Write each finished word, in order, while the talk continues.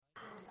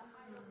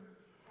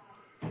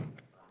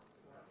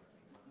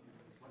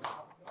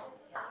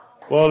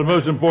Well, the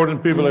most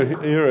important people are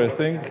here, I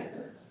think.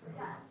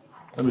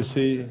 Let me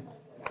see.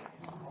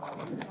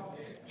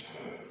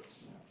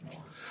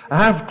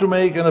 I have to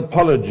make an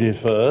apology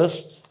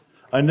first.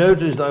 I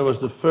noticed I was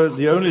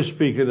the only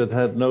speaker that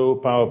had no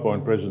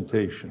PowerPoint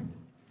presentation.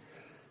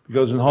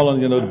 Because in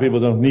Holland, the people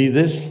don't need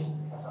this.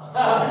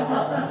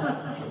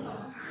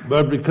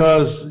 But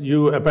because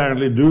you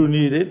apparently do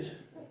need it,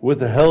 with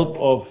the help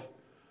of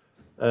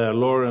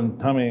Lauren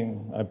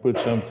Tumming, I put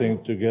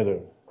something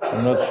together.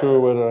 I'm not sure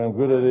whether I'm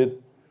good at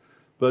it,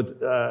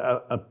 but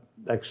I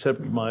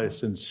accept my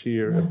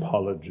sincere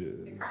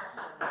apologies.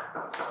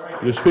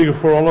 You're speaking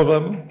for all of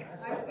them?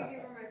 I'm speaking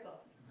for myself.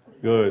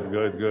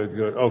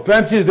 Good. Oh,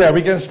 Clancy is there.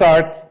 We can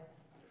start.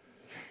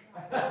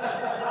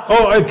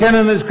 Oh,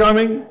 Kenan is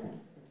coming.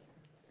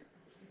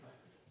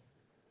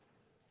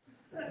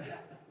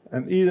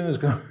 And Eden is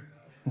coming.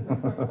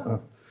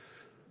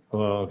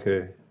 Well,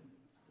 okay.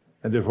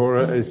 And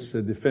Devorah is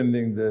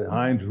defending the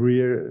hind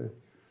rear.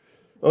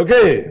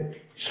 Okay.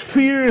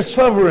 Sphere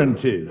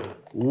sovereignty.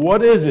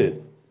 What is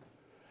it?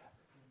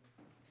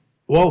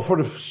 Well,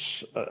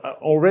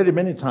 already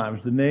many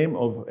times the name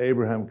of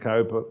Abraham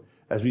Kuyper,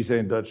 as we say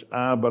in Dutch,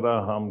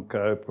 Abraham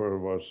Kuyper,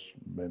 was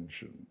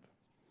mentioned.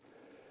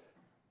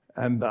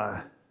 And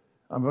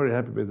I'm very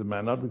happy with the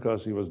man, not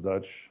because he was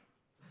Dutch,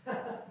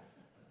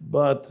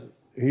 but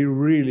he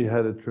really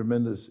had a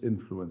tremendous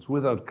influence.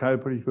 Without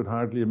Kuyper, you could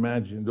hardly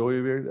imagine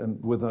Dooyeweerd,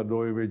 and without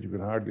Dooyeweerd, you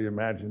could hardly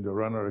imagine the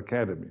Runner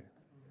Academy.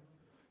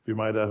 We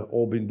might have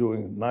all been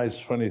doing nice,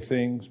 funny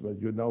things,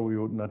 but we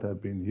would not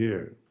have been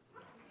here.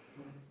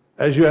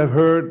 As you have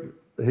heard,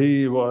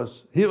 I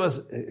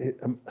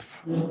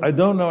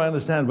don't know, I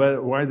understand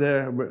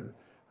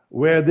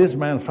where this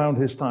man found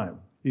his time.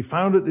 He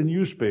founded a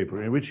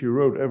newspaper in which he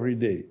wrote every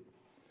day.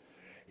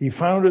 He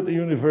founded a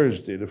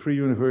university, the Free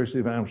University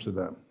of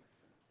Amsterdam.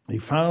 He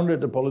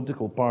founded a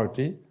political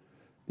party,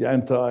 the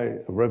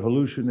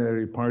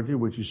Anti-Revolutionary Party,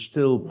 which is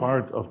still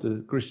part of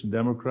the Christian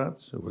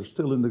Democrats. So we're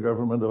still in the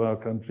government of our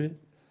country.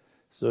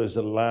 So it's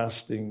a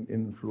lasting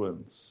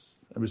influence.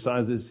 And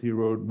besides this, he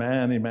wrote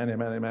many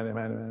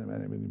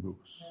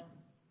books.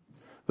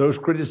 Those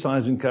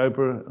criticizing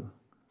Kuyper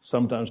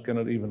sometimes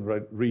cannot even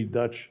read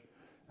Dutch,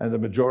 and the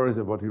majority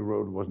of what he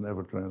wrote was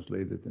never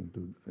translated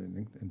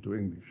into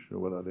English. So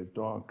what are they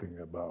talking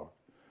about?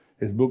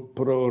 His book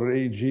Pro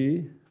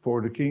Regi,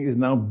 For the King, is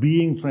now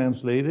being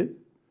translated.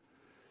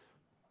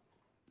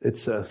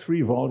 It's a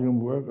 3-volume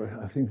work.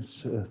 I think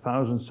it's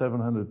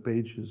 1,700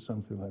 pages,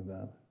 something like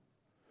that.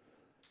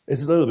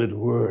 It's a little bit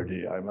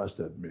wordy, I must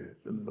admit.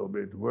 A little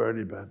bit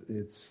wordy, but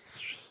it's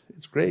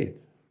great.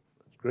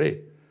 It's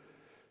great.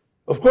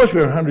 Of course,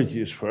 we're 100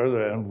 years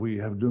further, and we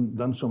have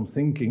done some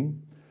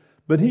thinking.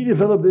 But he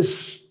developed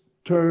this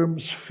term,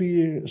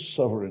 sphere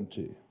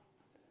sovereignty.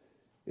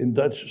 In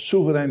Dutch,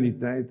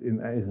 soevereiniteit in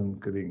eigen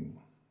kring.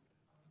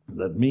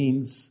 That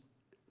means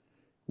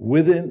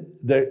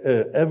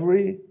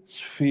every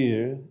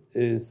sphere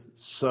is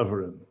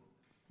sovereign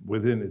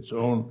within its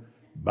own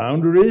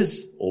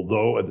boundaries,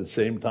 although at the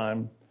same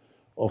time,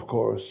 of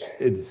course,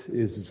 it's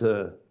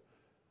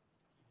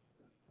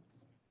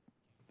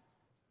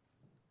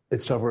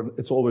sovereign.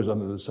 It's always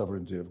under the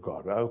sovereignty of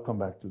God. I'll come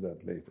back to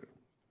that later.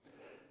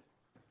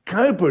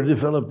 Kuyper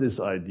developed this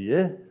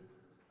idea.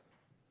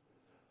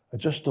 I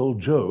just told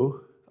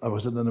Joe, I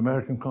was at an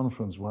American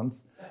conference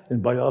once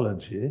in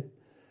biology,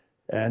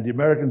 and the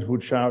Americans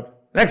would shout,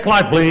 "Next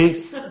slide,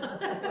 please."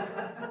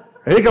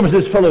 Here comes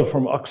this fellow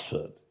from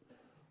Oxford.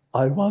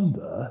 I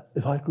wonder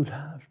if I could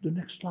have the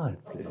next slide,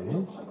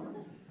 please.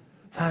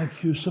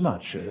 Thank you so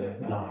much.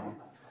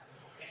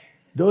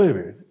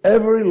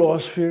 Every law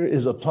sphere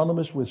is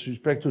autonomous with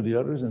respect to the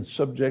others and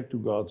subject to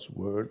God's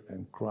word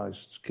and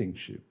Christ's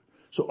kingship.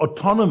 So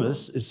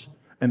autonomous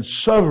and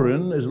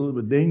sovereign is a little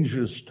bit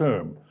dangerous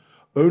term.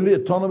 Only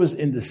autonomous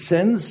in the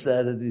sense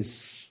that it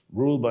is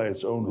ruled by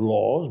its own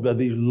laws, but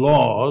these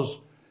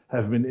laws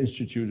have been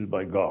instituted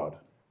by God.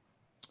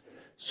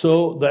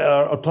 So they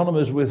are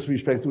autonomous with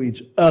respect to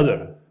each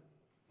other,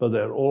 but they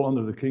are all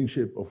under the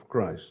kingship of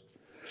Christ.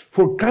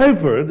 For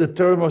Kuyper, the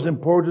term was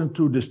important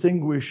to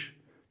distinguish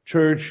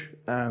church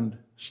and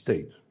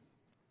state.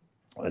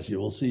 As you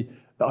will see,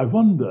 I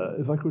wonder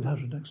if I could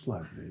have the next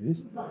slide,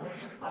 please.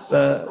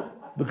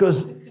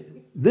 Because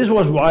this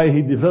was why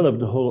he developed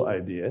the whole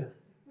idea,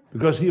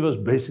 because he was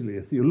basically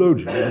a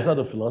theologian. He was not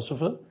a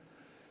philosopher.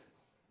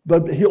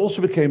 But he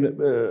also became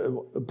a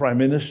prime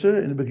minister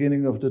in the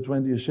beginning of the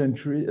 20th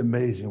century.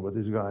 Amazing what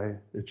this guy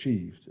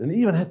achieved. And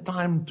he even had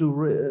time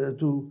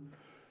to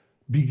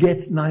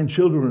beget 9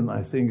 children,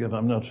 I think, if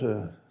I'm not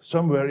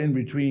somewhere in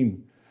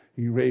between.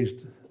 He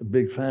raised a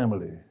big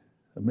family.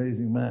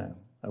 Amazing man.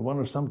 I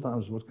wonder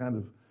sometimes what kind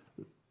of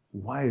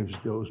wives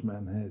those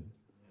men had.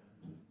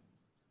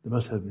 They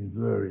must have been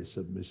very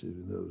submissive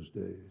in those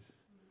days.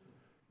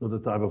 Not the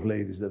type of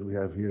ladies that we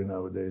have here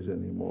nowadays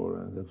anymore,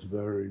 and that's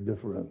very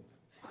different.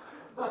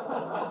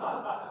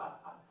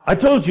 I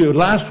told you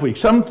last week,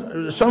 some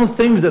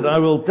things that I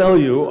will tell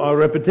you are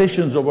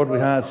repetitions of what we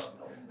had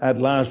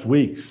last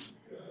week.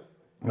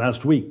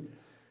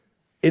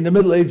 In the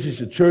Middle Ages,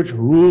 the church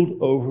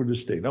ruled over the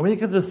state. Now, when you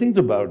get to think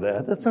about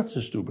that, that's not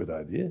a stupid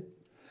idea.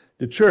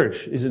 The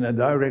church is in a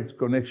direct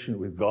connection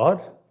with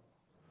God.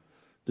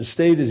 The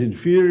state is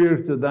inferior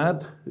to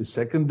that, is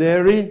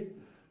secondary.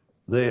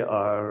 They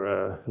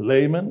are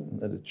laymen,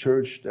 and the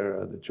church, there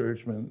are the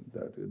churchmen,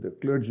 the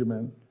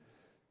clergymen.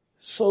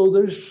 So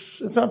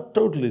it's not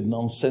totally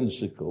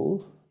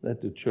nonsensical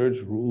that the church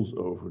rules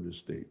over the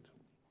state.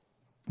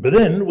 But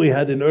then we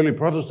had in early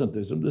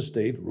Protestantism the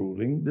state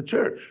ruling the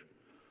church.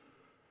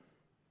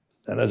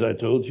 And as I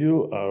told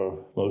you, our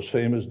most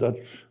famous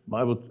Dutch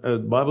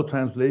Bible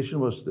translation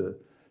was the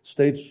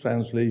State's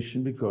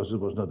translation because it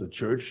was not the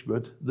church,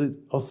 but the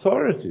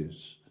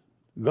authorities,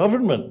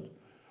 government,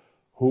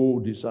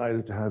 who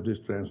decided to have this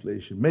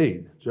translation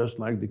made, just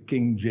like the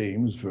King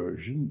James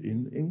Version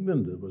in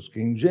England. It was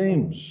King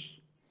James.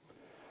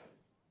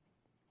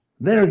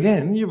 There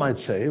again, you might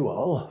say,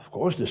 well, of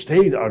course, the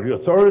state are the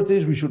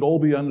authorities. We should all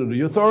be under the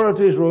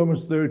authorities,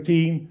 Romans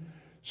 13.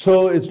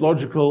 So it's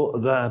logical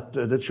that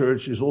the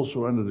church is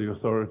also under the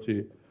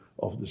authority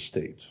of the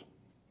state.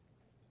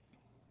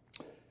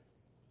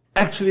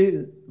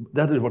 Actually,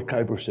 that is what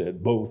Kuyper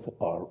said. Both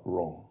are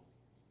wrong.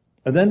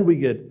 And then we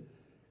get,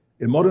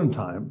 in modern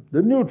time,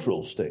 the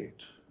neutral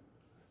state.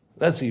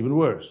 That's even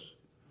worse.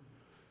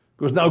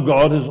 Because now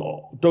God is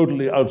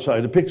totally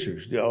outside the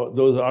pictures.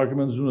 Those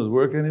arguments do not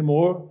work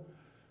anymore.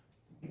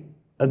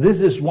 And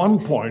this is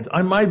one point.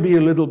 I might be a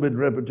little bit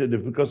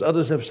repetitive because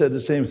others have said the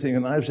same thing,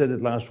 and I've said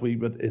it last week,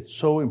 but it's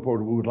so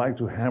important. We would like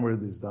to hammer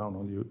this down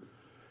on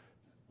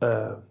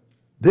you.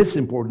 This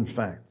important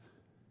fact,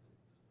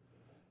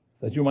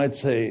 that you might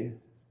say,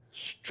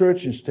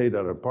 church and state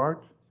are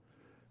apart.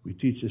 We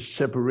teach a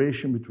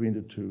separation between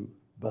the two,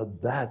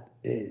 but that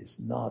is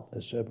not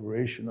a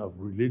separation of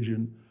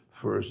religion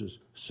versus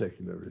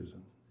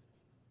secularism.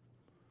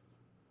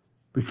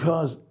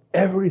 Because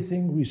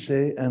everything we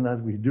say and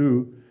that we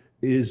do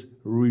is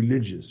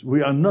religious.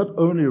 We are not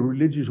only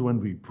religious when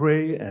we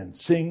pray and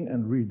sing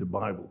and read the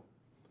Bible.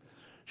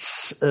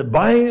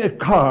 Buying a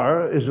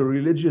car is a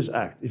religious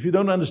act. If you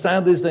don't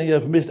understand this, then you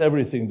have missed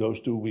everything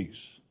those 2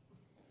 weeks.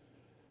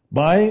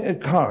 Buying a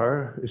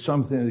car is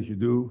something that you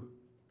do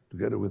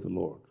together with the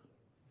Lord.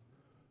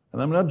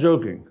 And I'm not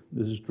joking.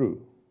 This is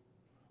true.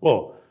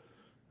 Well,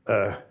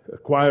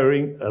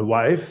 acquiring a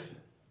wife,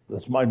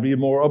 that might be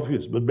more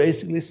obvious, but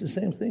basically it's the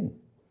same thing.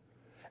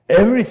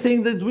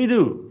 Everything that we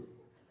do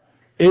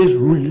is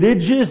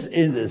religious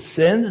in the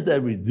sense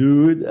that we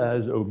do it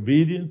as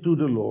obedient to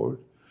the Lord,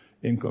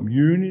 in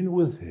communion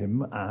with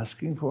Him,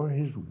 asking for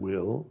His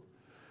will.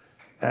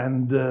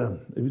 And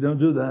if you don't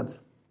do that,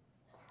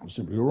 you're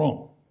simply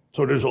wrong.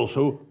 So there's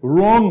also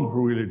wrong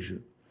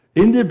religion,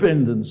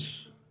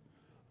 independence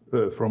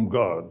from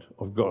God,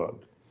 of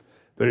God.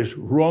 There is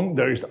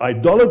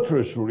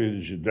idolatrous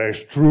religion, there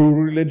is true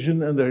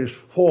religion, and there is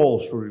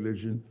false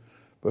religion,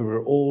 but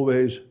we're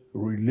always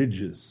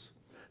religious.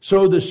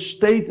 So the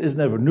state is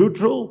never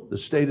neutral, the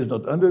state is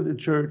not under the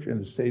church, and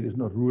the state is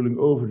not ruling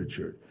over the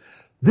church.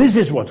 This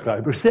is what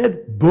Kuyper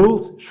said,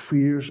 both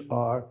spheres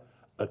are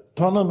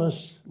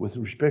autonomous with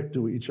respect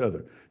to each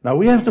other. Now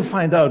we have to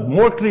find out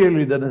more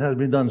clearly than it has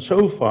been done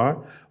so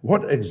far,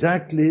 what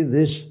exactly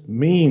this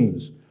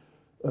means.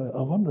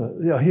 I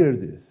wonder, here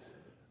it is.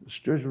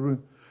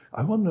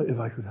 I wonder if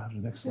I could have the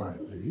next slide,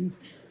 please.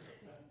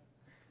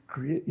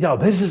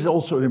 This is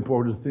also an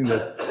important thing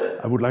that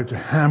I would like to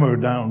hammer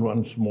down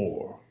once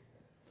more.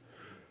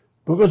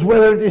 Because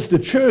whether it is the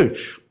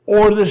church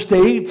or the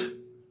state,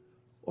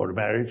 or the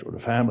marriage, or the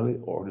family,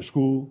 or the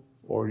school,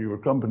 or your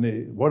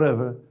company,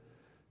 whatever,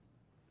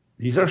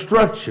 these are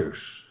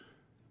structures.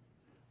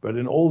 But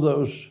in all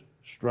those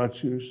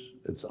structures,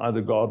 it's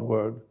either God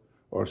word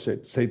or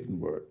Satan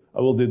word. I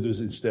will do this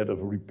instead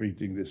of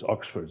repeating this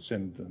Oxford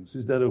sentence.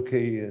 Is that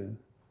okay?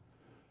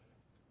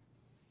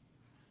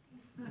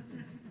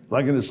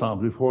 Like in the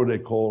Psalms, before they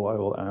call, I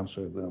will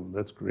answer them.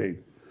 That's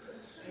great.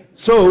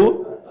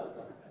 So,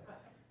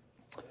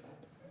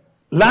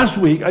 last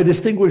week I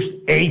distinguished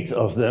 8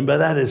 of them, but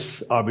that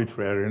is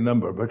arbitrary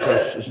number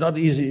because it's not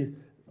easy.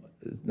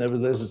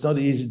 Nevertheless, it's not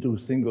easy to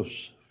think of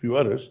a few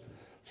others.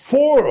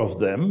 4 of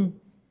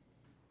them,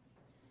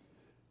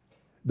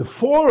 the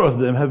 4 of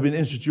them have been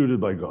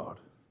instituted by God.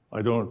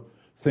 I don't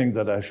think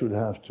that I should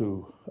have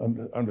to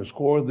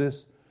underscore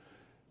this.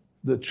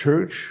 The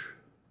church,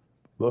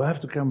 we'll have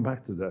to come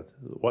back to that.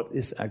 What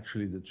is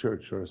actually the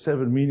church? There are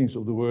 7 meanings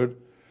of the word,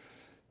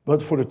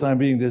 but for the time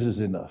being, this is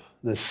enough.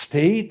 The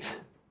state,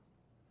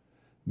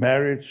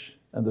 marriage,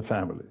 and the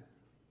family.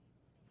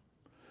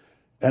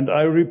 And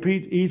I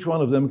repeat, each one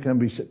of them can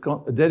be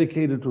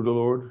dedicated to the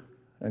Lord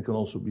and can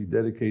also be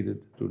dedicated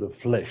to the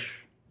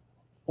flesh.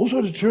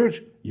 Also the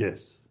church?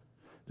 Yes.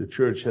 The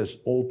church has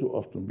all too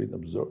often been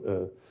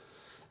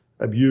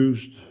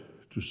abused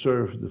to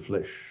serve the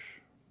flesh.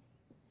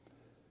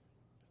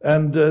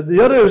 And the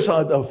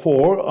other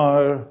 4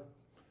 are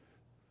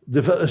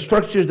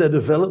structures that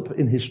develop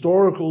in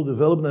historical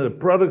development, the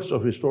products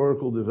of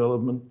historical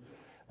development.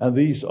 And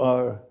these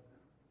are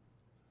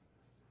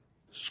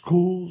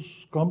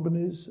schools,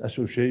 companies,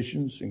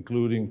 associations,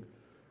 including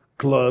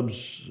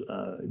clubs,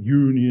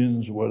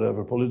 unions,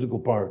 whatever, political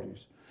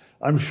parties.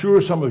 I'm sure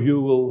some of you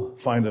will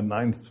find a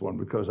ninth one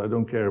because I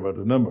don't care about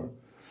the number.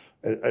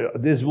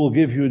 This will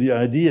give you the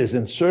ideas,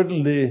 and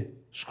certainly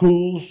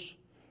schools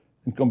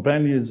and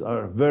companions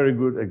are very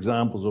good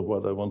examples of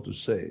what I want to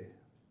say.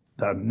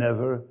 They're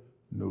never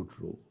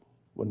neutral.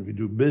 When we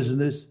do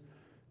business,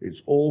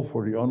 it's all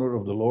for the honor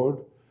of the Lord,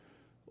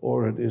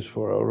 or it is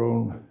for our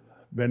own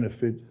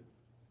benefit.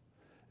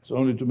 It's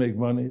only to make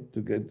money,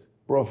 to get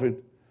profit,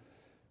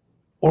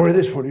 or it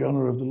is for the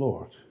honor of the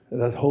Lord. And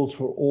that holds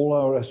for all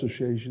our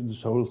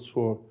associations, holds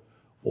for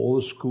all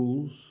the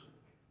schools.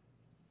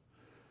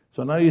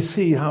 So now you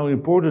see how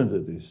important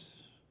it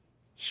is.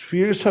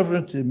 Sphere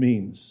sovereignty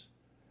means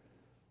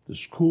the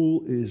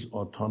school is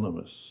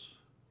autonomous,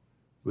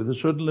 with a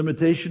certain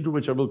limitation to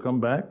which I will come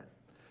back.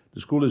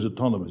 The school is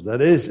autonomous.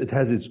 That is, it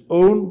has its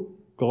own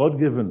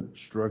God-given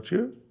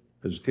structure,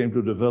 as it came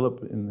to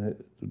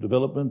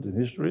development in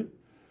history.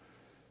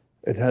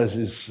 It has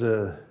its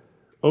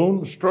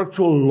own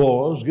structural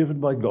laws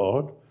given by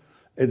God.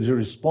 It is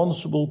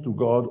responsible to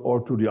God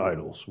or to the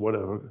idols,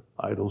 whatever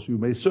idols you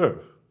may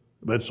serve.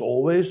 But it's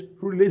always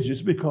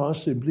religious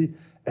because simply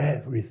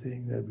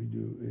everything that we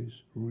do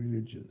is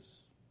religious.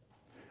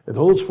 It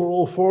holds for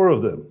all four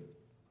of them.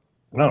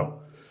 Now,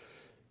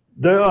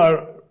 they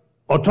are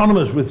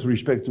autonomous with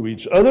respect to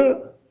each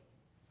other.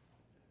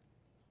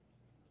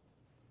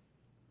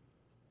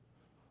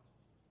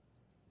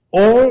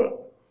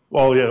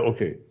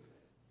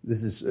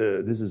 This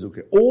is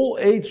okay. All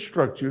 8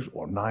 structures,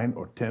 or 9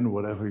 or 10,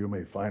 whatever you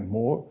may find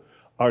more,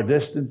 are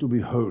destined to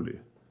be holy.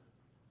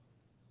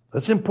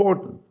 That's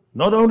important.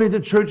 Not only the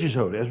church is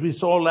holy, as we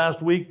saw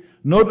last week,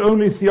 not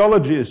only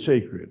theology is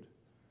sacred.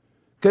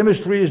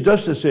 Chemistry is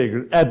just as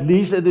sacred. At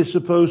least it is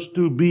supposed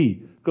to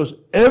be. Because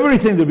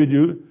everything that we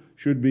do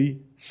should be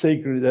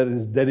sacred, that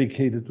is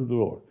dedicated to the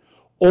Lord.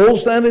 All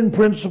stand in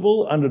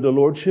principle under the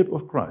lordship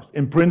of Christ.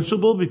 In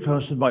principle,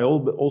 because it might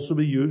also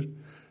be used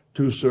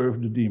to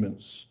serve the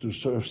demons, to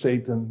serve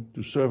Satan,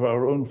 to serve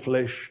our own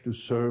flesh, to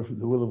serve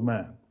the will of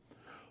man.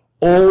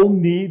 All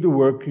need the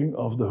working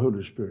of the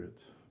Holy Spirit.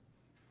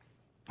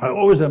 I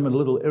always am a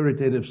little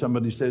irritated if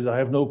somebody says, I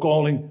have no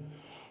calling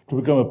to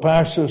become a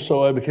pastor,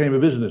 so I became a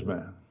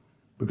businessman.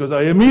 Because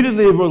I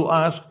immediately will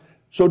ask,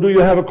 so do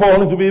you have a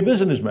calling to be a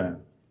businessman?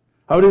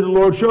 How did the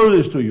Lord show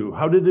this to you?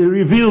 How did He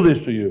reveal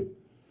this to you?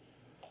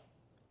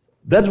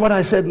 That's what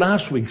I said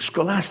last week.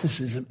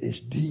 Scholasticism is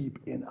deep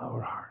in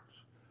our hearts.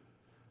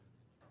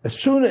 As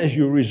soon as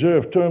you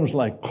reserve terms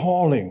like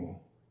calling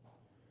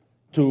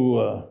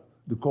to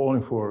the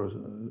calling for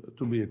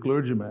to be a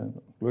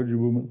clergyman,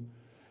 clergywoman,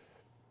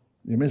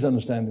 you're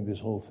misunderstanding this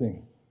whole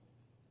thing.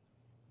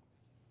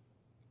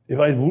 If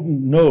I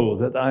wouldn't know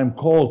that I'm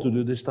called to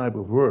do this type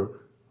of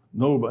work,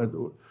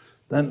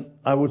 then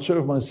I would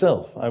serve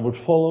myself. I would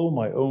follow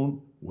my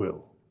own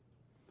will.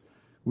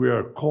 We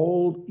are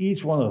called,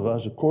 each one of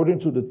us, according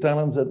to the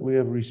talents that we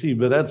have received,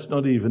 but that's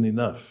not even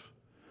enough.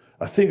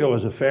 I think I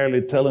was a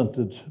fairly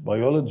talented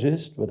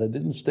biologist, but I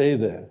didn't stay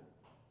there.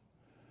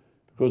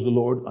 Because the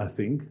Lord, I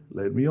think,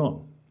 led me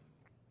on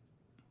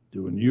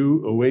to a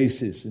new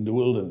oasis in the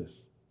wilderness.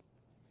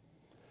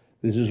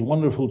 This is a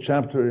wonderful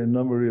chapter in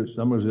Numbers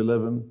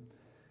 11,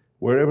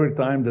 where every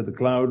time that the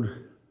cloud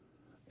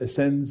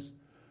ascends,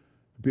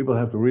 people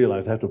have to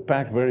realize, have to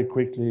pack very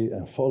quickly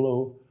and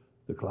follow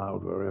the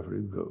cloud wherever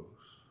it goes.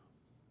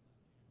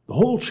 The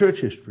whole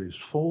church history is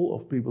full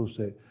of people who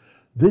say,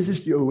 this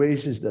is the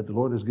oasis that the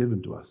Lord has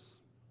given to us.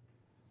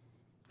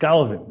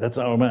 Calvin, that's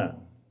our man,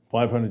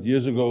 500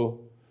 years ago,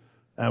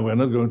 and we're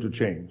not going to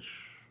change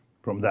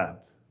from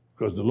that.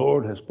 Because the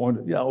Lord has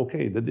pointed,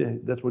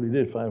 that's what He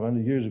did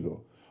 500 years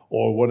ago.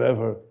 Or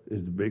whatever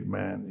is the big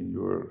man in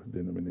your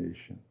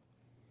denomination.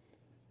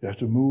 You have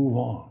to move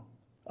on.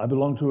 I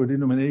belong to a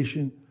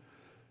denomination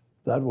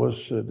that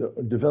was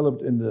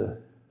developed in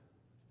the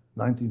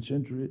 19th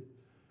century.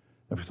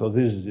 And we thought,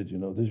 this is it,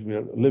 we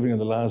are living in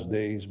the last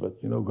days,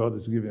 but, God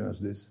is giving us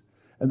this.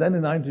 And then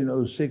in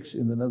 1906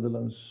 in the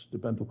Netherlands, the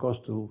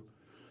Pentecostal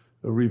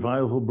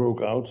revival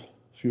broke out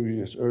a few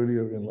years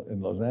earlier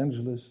in Los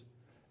Angeles.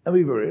 And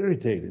we were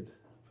irritated.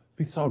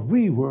 We thought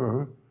we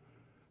were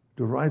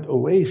the right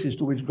oasis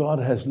to which God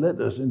has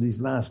led us in these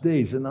last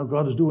days. And now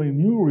God is doing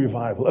new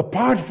revival,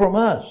 apart from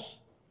us.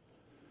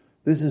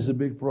 This is a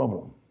big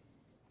problem.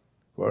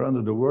 We're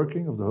under the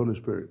working of the Holy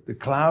Spirit. The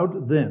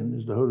cloud then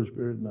is the Holy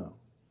Spirit now.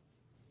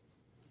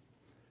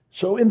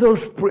 So in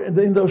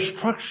those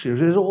structures,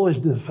 there's always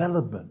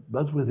development,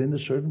 but within a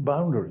certain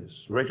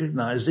boundaries,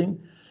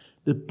 recognizing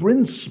the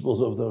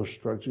principles of those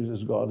structures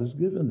as God has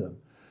given them.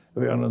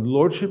 We are under the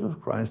Lordship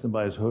of Christ, and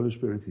by His Holy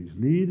Spirit, He's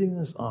leading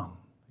us on.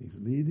 He's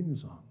leading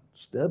us on,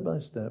 step by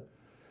step,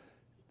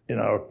 in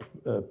our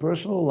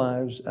personal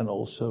lives and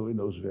also in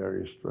those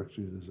various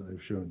structures as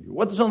I've shown you.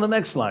 What is on the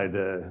next slide,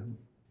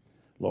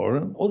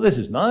 Lauren? Oh, this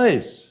is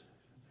nice.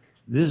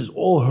 This is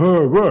all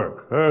her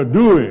work, her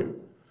doing.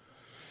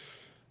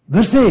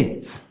 The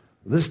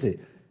state.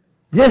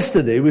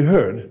 Yesterday we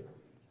heard,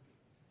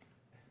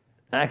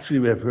 actually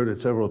we have heard it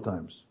several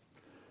times,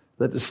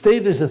 that the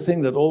state is a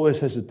thing that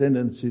always has a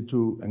tendency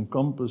to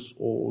encompass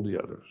all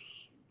the others.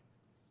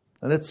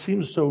 And that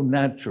seems so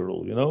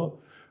natural, you know.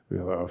 We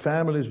have our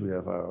families, we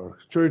have our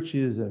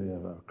churches, and we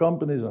have our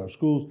companies, our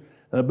schools,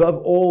 and above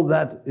all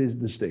that is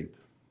the state.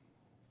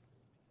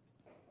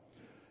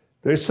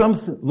 There's some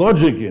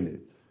logic in it,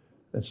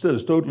 and still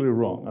it's totally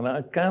wrong. And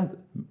I can't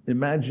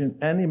imagine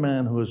any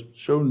man who has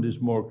shown this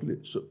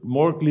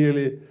more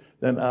clearly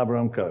than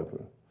Abraham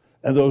Kuyper,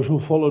 and those who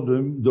followed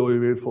him,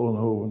 Dooyeweerd,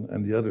 Vollenhoven,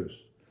 and the others.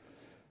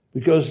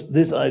 Because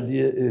this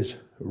idea is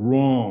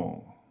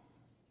wrong.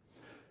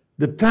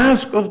 The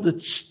task of the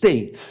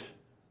state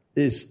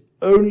is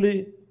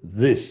only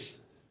this.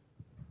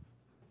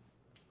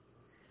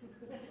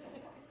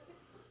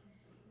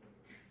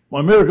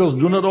 My miracles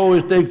do not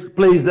always take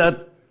place that...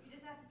 You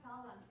just have to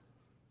tell them.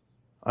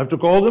 I have to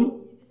call them?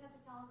 You just have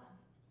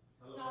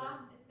to tell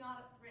them. It's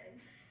not written.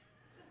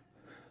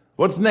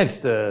 What's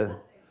next?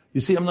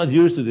 You see, I'm not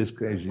used to this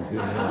crazy thing.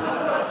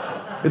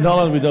 In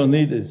Holland, we don't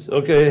need this.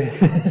 Okay.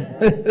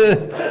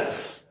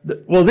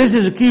 Well, this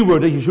is a key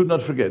word that you should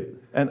not forget.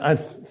 And I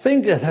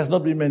think it has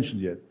not been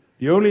mentioned yet.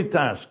 The only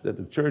task that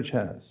the church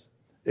has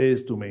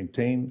is to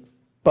maintain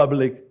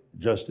public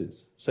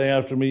justice. Say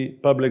after me,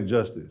 public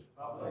justice.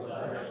 Public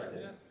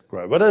justice.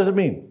 Right. What does it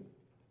mean?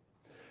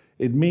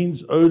 It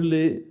means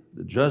only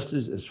the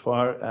justice as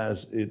far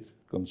as it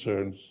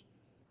concerns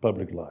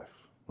public life.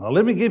 Now,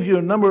 let me give you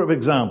a number of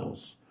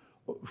examples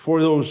for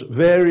those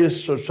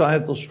various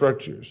societal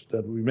structures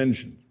that we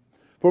mentioned.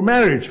 For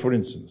marriage, for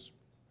instance,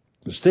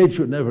 the state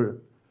should never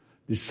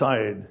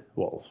decide,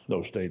 well,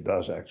 no state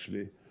does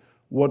actually,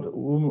 what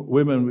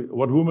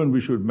woman we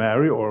should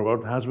marry or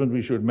what husband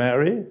we should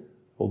marry.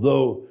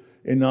 Although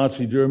in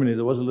Nazi Germany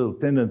there was a little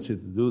tendency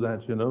to do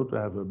that, you know, to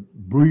have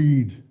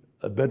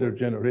a better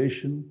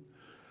generation.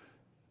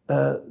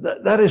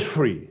 That is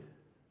free.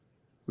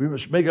 We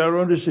must make our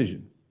own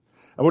decision.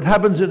 And what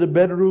happens in the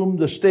bedroom,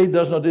 the state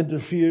does not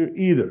interfere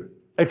either.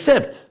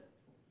 Except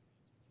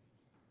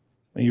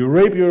when you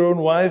rape your own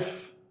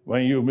wife,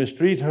 when you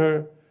mistreat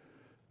her,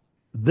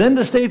 then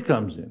the state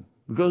comes in.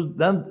 Because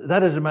then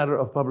that is a matter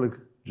of public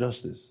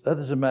justice. That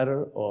is a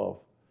matter of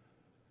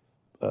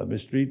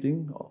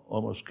mistreating,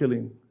 almost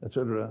killing,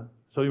 etc.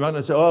 So you might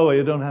not say, oh, well,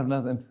 you don't have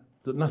nothing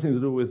to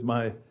do with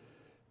my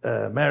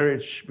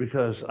marriage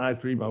because I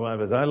treat my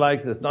wife as I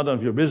like. That's none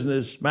of your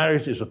business.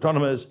 Marriage is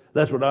autonomous.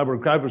 That's what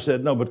Abraham Kuyper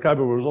said. No, but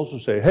Kuyper will also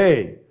say,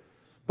 hey,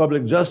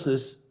 public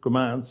justice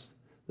commands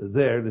that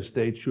there the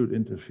state should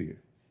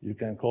interfere. You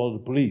can call the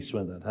police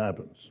when that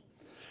happens.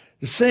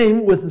 The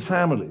same with the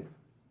family.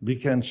 We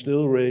can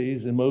still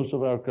raise in most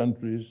of our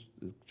countries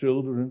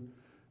children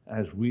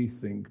as we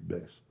think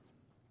best.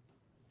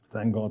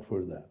 Thank God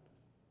for that.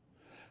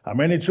 How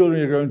many children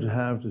you're going to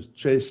have,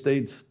 the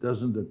state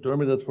doesn't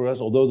determine that for us,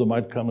 although there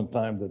might come a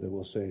time that they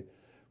will say,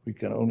 we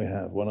can only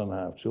have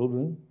 1.5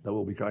 children. That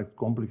will be quite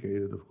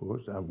complicated, of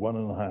course, to have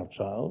 1.5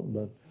 child,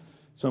 but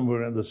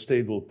somewhere in the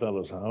state will tell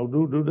us how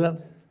to do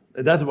that.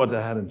 That's what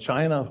they had in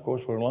China, of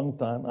course, for a long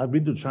time. I've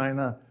been to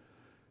China,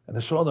 and I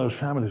saw those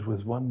families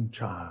with one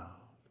child.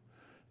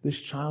 This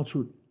child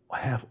should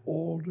have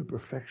all the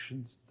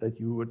perfections that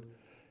you would,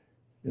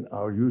 in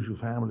our usual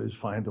families,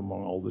 find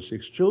among all the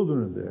 6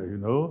 children there, you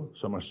know.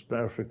 Some are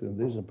perfect in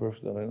this and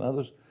perfect in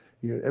others.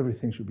 Here,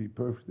 everything should be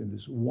perfect in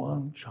this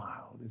one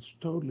child. It's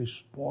totally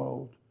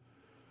spoiled.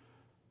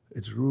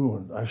 It's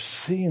ruined. I've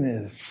seen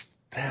it. It's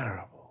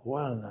terrible.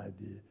 What an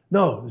idea.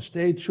 No, the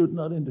state should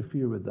not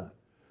interfere with that.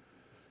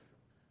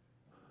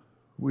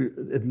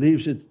 It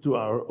leaves it to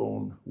our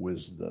own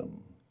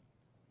wisdom.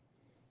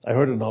 I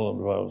heard in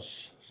Holland about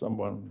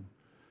someone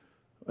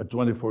had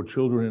 24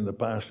 children, and the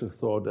pastor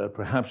thought that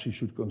perhaps he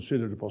should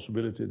consider the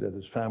possibility that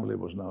his family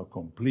was now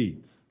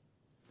complete.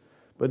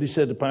 But he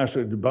said, the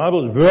pastor, the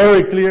Bible is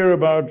very clear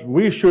about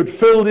we should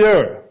fill the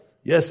earth.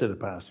 Yes, said the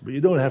pastor, but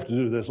you don't have to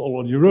do this all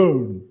on your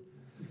own.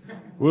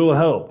 We'll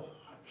help.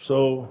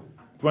 So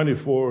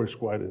 24 is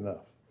quite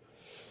enough.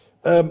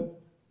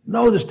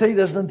 No, the state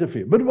doesn't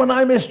interfere. But when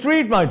I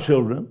mistreat my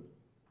children,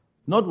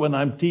 not when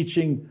I'm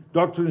teaching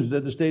doctrines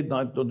that the state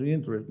might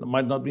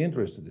not be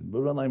interested in,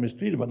 but when I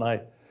mistreat them, when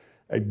I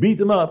beat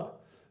them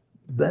up,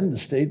 then the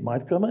state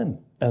might come in.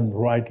 And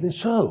rightly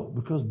so,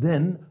 because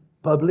then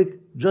public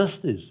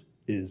justice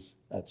is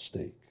at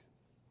stake.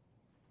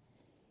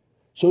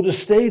 So the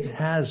state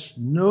has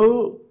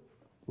no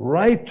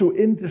right to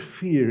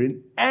interfere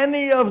in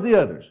any of the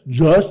others,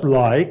 just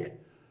like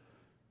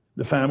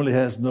the family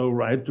has no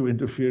right to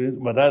interfere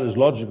in, but that is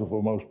logical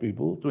for most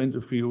people, to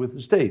interfere with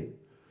the state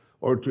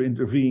or to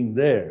intervene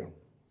there.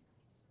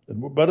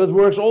 But it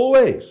works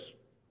always,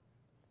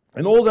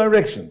 in all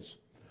directions.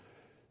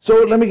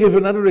 So let me give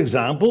another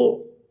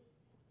example.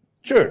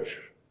 Church.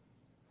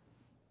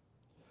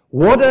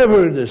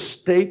 Whatever the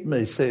state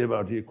may say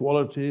about the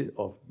equality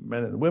of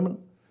men and women,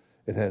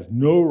 it has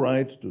no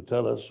right to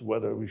tell us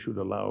whether we should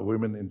allow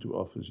women into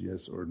office,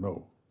 yes or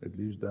no. It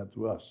leaves that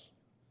to us.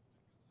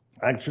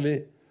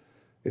 Actually,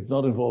 it's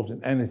not involved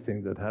in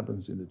anything that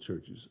happens in the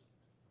churches,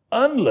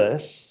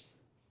 unless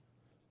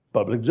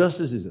public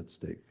justice is at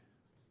stake.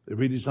 If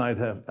we decide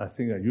to have, I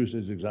think I used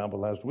this example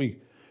last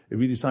week, if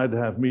we decide to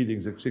have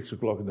meetings at 6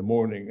 o'clock in the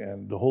morning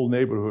and the whole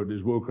neighborhood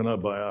is woken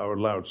up by our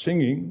loud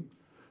singing,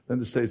 then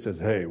the state says,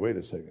 hey, wait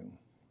a second.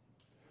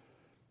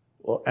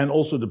 Well, and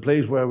also the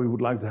place where we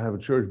would like to have a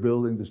church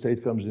building, the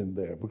state comes in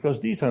there. Because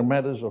these are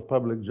matters of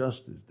public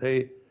justice.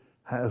 They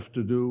have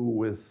to do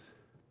with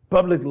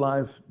public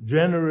life.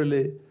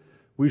 Generally,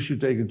 we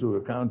should take into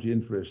account the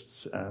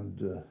interests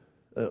and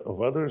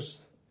of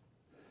others.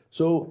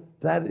 So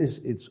that is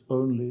its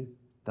only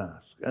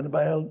task. And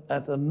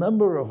at a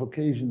number of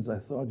occasions, I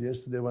thought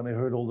yesterday when I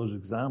heard all those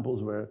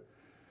examples where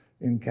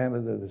in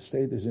Canada the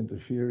state is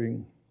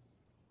interfering,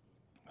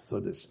 I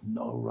thought there's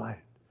no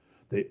right.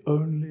 They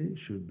only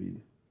should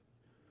be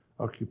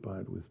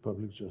occupied with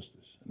public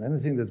justice. And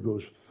anything that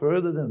goes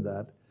further than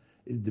that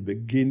is the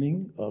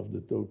beginning of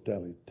the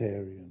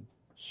totalitarian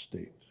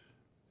state.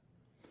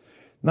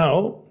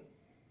 Now,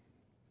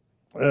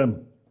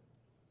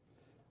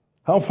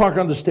 how far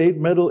can the state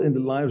meddle in the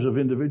lives of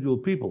individual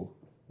people?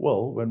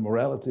 Well, when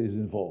morality is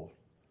involved.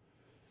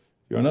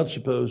 You're not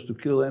supposed to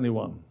kill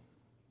anyone.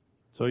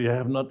 So you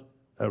have not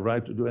a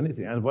right to do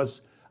anything. And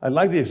I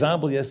like the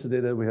example yesterday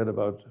that we had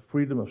about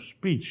freedom of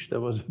speech.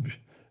 That was a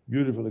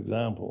beautiful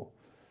example.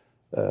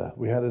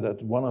 We had it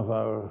at one of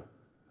our,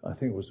 I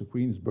think it was the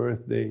Queen's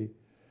birthday,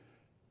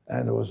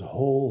 and there was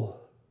all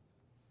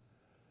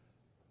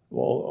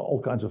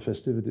kinds of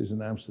festivities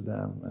in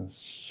Amsterdam, and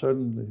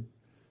suddenly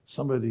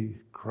somebody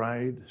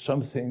cried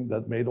something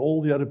that made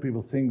all the other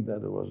people think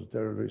that there was a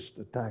terrorist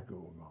attack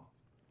going on.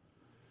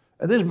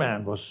 And this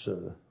man was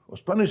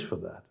punished for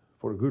that,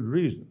 for a good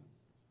reason.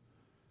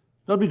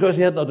 Not because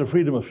he had not the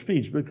freedom of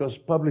speech, because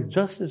public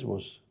justice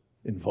was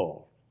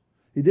involved.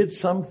 He did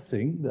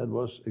something that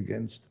was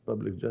against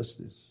public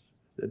justice,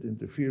 that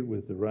interfered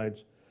with the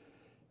rights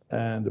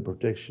and the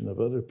protection of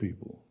other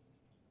people.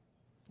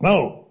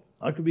 Now,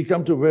 we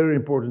come to a very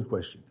important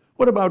question.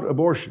 What about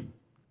abortion?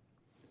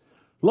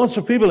 Lots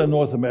of people in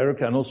North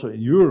America and also in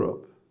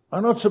Europe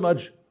are not so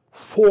much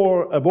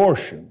for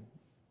abortion.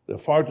 They're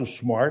far too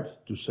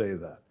smart to say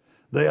that.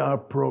 They are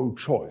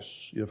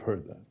pro-choice. You've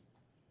heard that.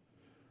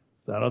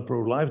 They're not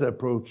pro-life, they're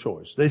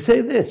pro-choice. They say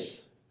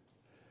this.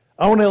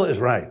 Awnel is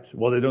right.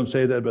 Well, they don't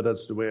say that, but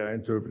that's the way I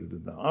interpret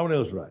it now.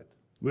 Awnel is right.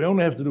 We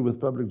only have to do with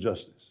public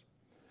justice.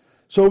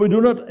 So we do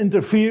not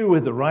interfere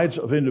with the rights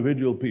of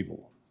individual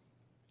people.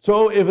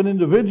 So if an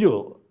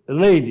individual, a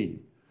lady,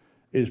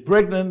 is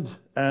pregnant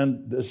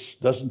and this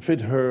doesn't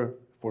fit her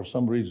for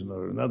some reason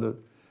or another,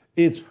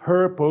 it's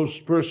her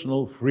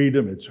personal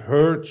freedom. It's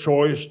her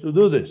choice to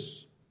do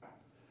this.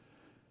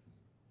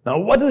 Now,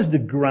 what is the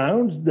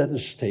ground that the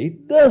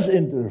state does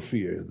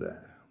interfere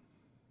there?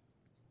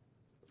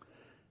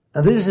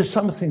 And this is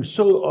something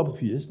so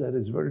obvious that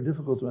it's very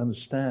difficult to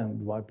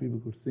understand why people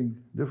could think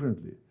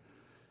differently.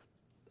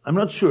 I'm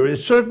not sure. In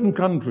certain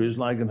countries,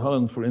 like in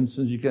Holland, for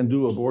instance, you can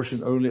do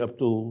abortion only up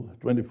till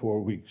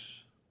 24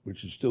 weeks,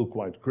 which is still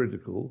quite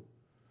critical.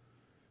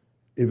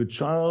 If a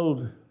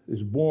child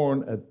is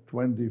born at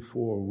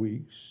 24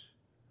 weeks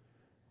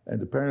and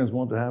the parents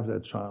want to have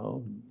that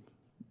child,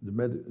 the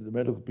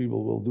medical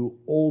people will do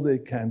all they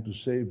can to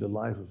save the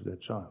life of their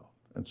child.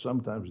 And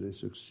sometimes they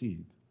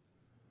succeed.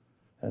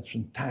 That's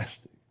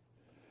fantastic.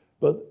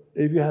 But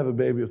if you have a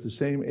baby of the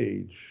same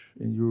age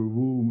in your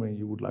womb and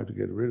you would like to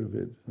get rid of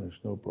it, there's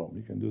no problem.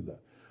 You can do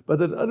that.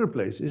 But at other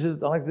places, is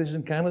it like this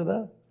in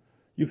Canada?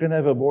 You can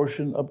have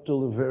abortion up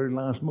till the very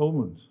last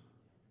moment.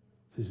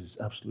 This is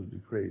absolutely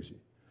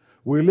crazy.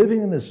 We're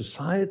living in a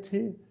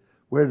society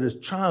where the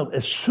child,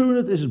 as soon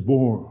as it is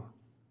born,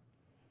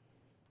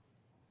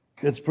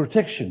 gets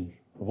protection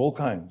of all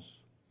kinds.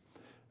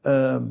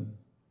 And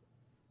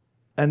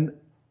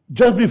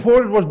just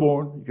before it was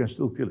born, you can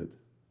still kill it.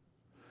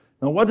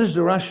 Now, what is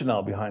the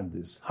rationale behind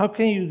this? How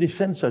can you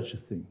defend such a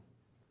thing?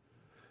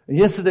 And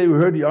yesterday we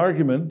heard the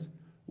argument,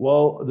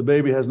 well, the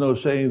baby has no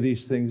say in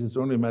these things. It's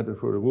only a matter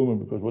for the woman,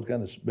 because what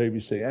can a baby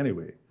say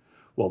anyway?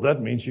 Well,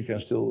 that means you can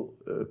still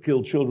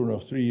kill children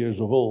of 3 years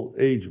of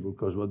age,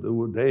 because what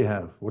would they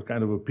have? What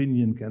kind of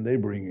opinion can they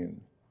bring in?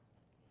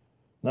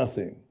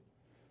 Nothing.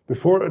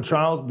 Before a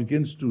child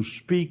begins to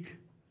speak,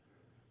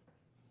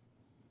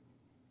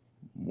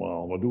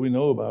 well, what do we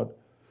know about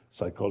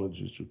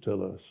psychologists who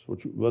tell us?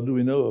 What do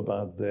we know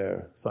about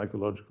their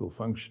psychological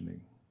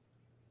functioning?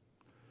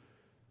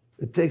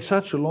 It takes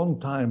such a long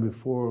time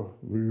before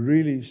we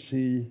really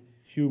see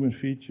human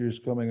features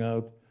coming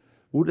out.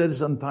 Would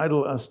that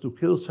entitle us to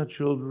kill such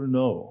children?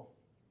 No.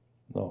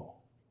 No.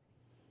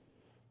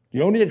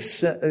 The only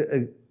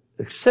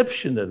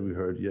exception that we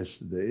heard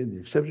yesterday, and the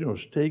exception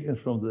was taken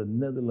from the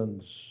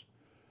Netherlands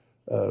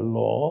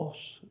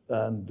laws,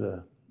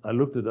 and I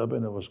looked it up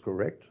and it was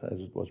correct as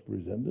it was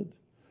presented.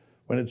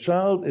 When a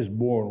child is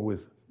born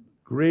with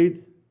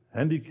great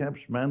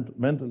handicaps,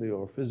 mentally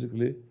or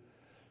physically,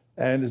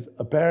 and is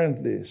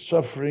apparently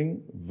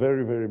suffering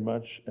very, very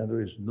much, and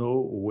there is no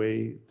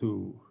way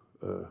to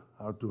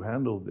how to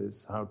handle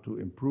this, how to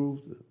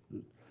improve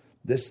the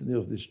destiny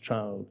of this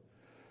child,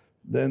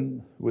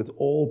 then with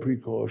all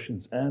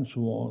precautions and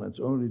so on, it's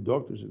only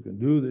doctors that can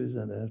do this,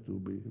 and they have to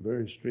be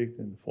very strict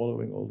in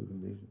following all the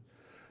conditions,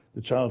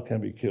 the child can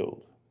be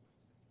killed.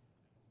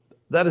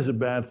 That is a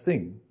bad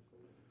thing.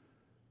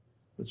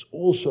 It's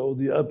also,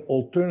 the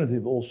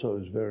alternative also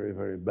is very,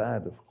 very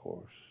bad, of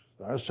course.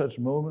 There are such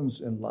moments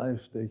in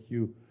life that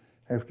you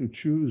have to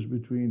choose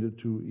between the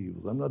two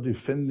evils. I'm not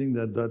defending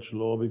that Dutch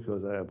law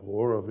because I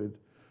abhor of it,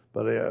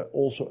 but I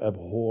also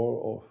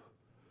abhor of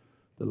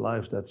the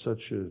life that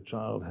such a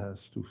child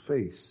has to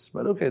face.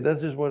 But okay, that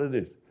is what it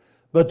is.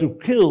 But to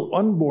kill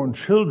unborn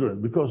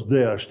children because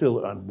they are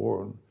still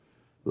unborn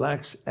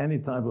lacks any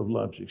type of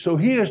logic. So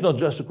here is not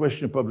just a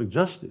question of public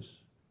justice.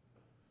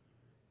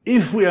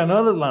 If we are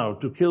not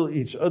allowed to kill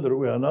each other,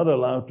 we are not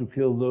allowed to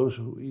kill those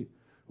who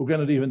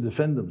cannot even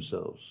defend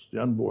themselves,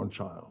 the unborn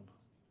child.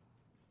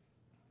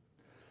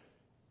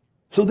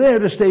 So there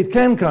the state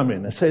can come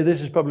in and say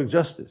this is public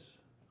justice.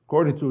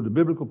 According to the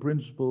biblical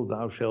principle,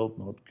 thou shalt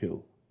not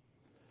kill.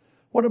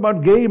 What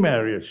about gay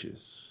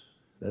marriages?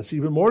 That's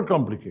even more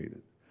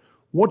complicated.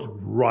 What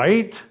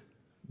right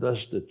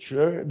does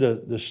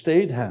the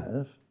state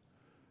have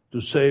to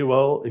say,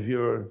 well, if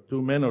you're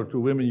two men or two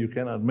women, you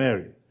cannot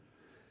marry?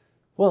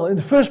 Well, in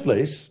the first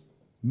place,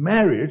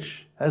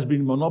 marriage has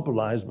been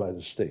monopolized by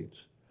the state.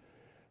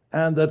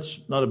 And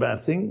that's not a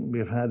bad thing. We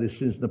have had this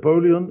since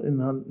Napoleon in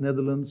the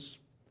Netherlands.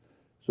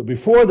 So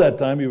before that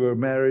time, you were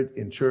married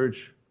in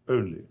church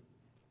only.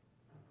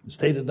 The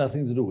state had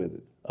nothing to do with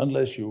it,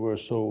 unless you were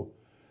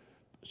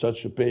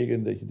such a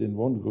pagan that you didn't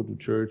want to go to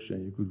church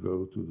and you could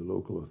go to the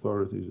local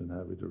authorities and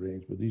have it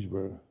arranged. But these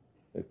were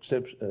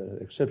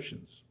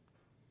exceptions.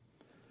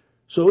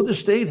 So the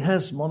state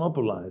has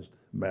monopolized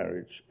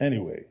marriage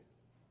anyway.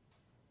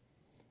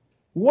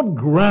 What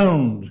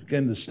ground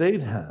can the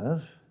state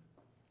have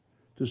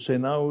to say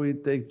now we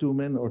take two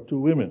men or two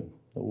women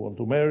who want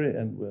to marry,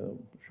 and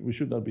we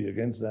should not be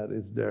against that,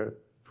 it's their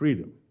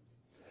freedom.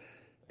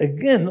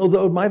 Again,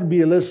 although it might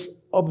be less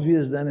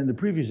obvious than in the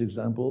previous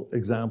example,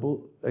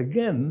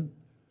 again,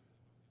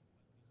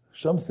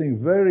 something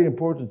very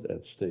important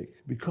at stake.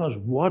 Because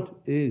what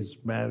is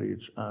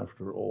marriage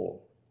after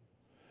all?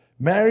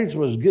 Marriage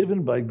was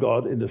given by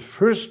God in the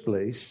first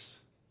place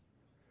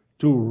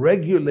to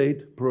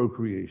regulate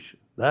procreation.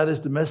 That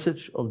is the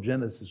message of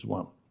Genesis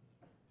 1.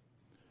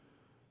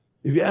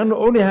 If you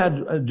only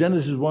had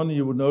Genesis 1,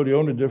 you would know the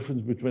only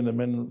difference between the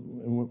men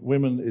and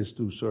women is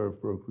to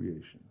serve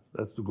procreation.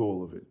 That's the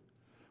goal of it.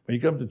 When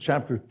you come to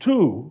chapter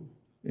 2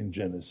 in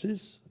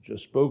Genesis, I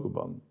just spoke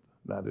about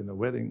that in a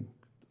wedding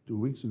 2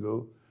 weeks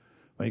ago.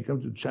 When you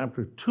come to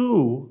chapter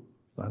 2,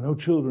 there are no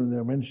children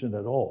there mentioned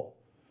at all.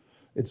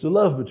 It's the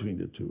love between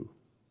the two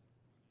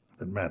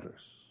that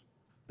matters.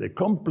 They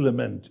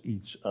complement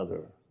each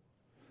other.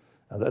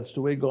 And that's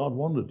the way God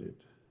wanted it.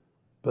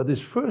 But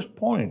this first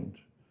point,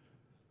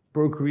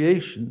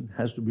 procreation,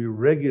 has to be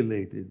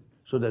regulated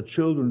so that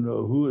children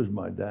know who is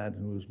my dad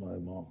and who is my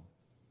mom.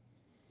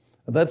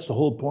 And that's the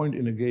whole point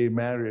in a gay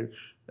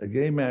marriage. A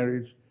gay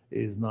marriage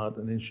is not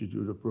an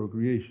institute of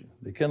procreation.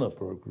 They cannot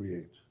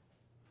procreate.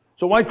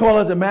 So why call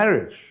it a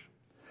marriage?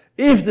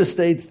 If the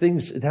state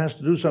thinks it has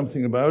to do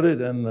something about it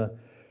and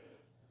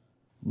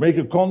make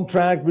a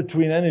contract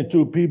between any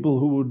two people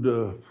who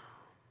would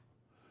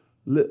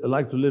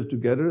like to live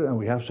together, and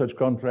we have such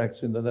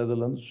contracts in the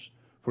Netherlands,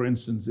 for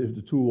instance, if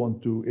the two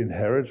want to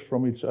inherit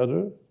from each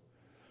other,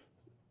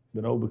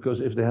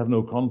 because if they have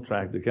no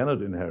contract, they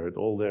cannot inherit.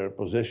 All their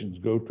possessions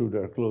go to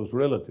their close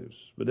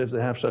relatives. But if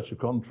they have such a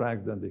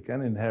contract, then they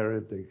can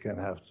inherit, they can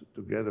have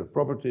together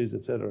properties,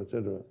 etc.,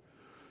 etc.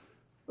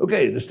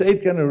 Okay, the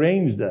state can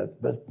arrange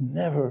that, but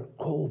never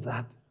call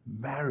that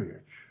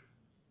marriage.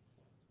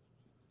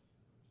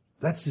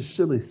 That's a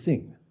silly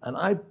thing. And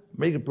I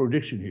make a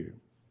prediction here.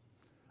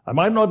 I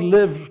might not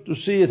live to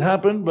see it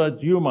happen,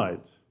 but you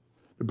might.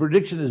 The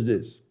prediction is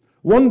this.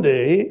 One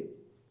day,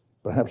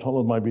 perhaps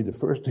Holland might be the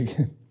first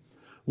again,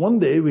 one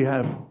day we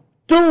have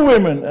two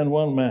women and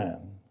one man,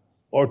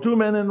 or two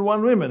men and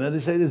one woman, and they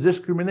say there's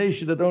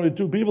discrimination that only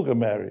two people can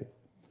marry.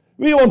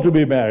 We want to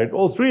be married,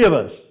 all three of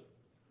us.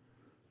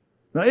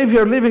 Now, if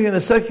you're living in a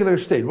secular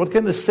state, what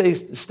can the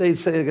state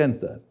say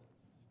against that?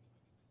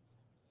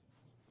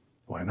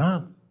 Why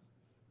not?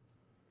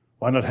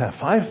 Why not have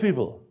 5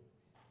 people?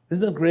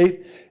 Isn't that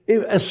great?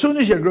 As soon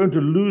as you're going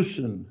to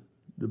loosen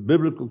the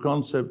biblical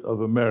concept of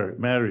a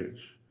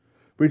marriage,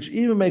 which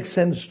even makes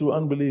sense to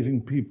unbelieving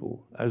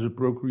people as a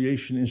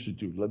procreation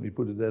institute, let me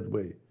put it that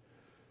way,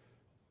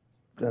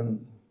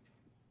 then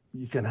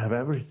you can have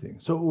everything.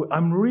 So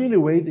I'm really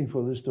waiting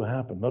for this to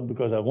happen, not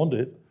because I want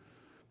it,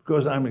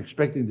 because I'm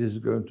expecting this is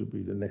going to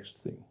be the next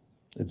thing.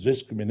 It's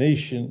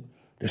discrimination,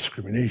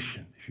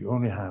 if you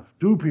only have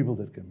 2 people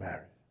that can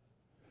marry.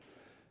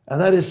 And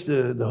that is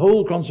the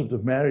whole concept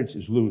of marriage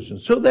is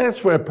loosened. So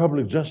that's where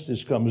public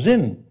justice comes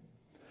in.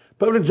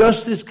 Public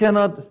justice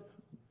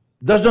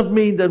does not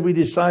mean that we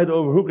decide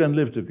over who can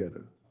live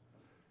together.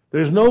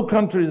 There's no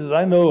country that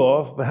I know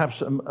of,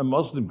 perhaps a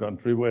Muslim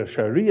country, where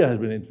Sharia has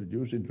been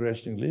introduced,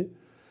 interestingly.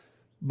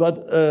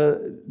 But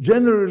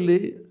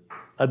generally,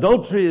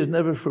 adultery is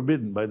never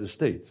forbidden by the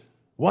state.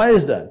 Why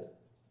is that?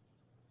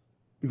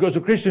 Because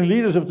the Christian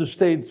leaders of the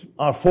state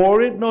are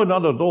for it? No,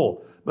 not at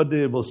all. But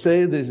they will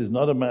say this is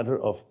not a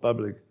matter of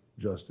public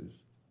justice.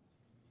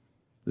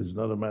 This is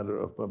not a matter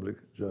of public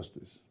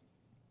justice.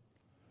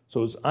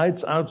 So it's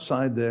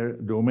outside their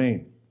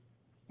domain.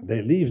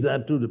 They leave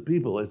that to the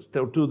people. It's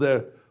to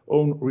their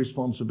own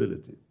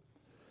responsibility.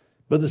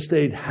 But the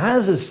state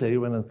has a say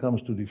when it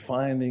comes to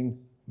defining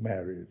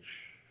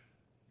marriage.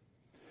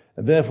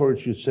 And therefore it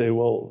should say,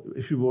 well,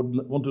 if you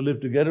want to live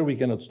together, we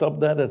cannot stop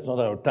that. That's not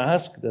our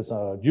task. That's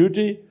not our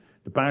duty.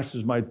 The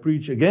pastors might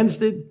preach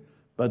against it,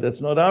 but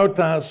that's not our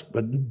task.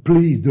 But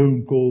please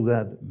don't call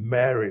that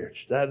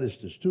marriage. That is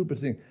the stupid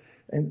thing.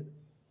 And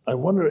I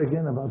wonder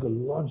again about the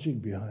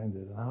logic behind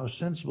it and how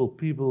sensible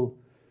people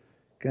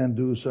can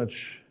do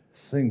such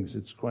things.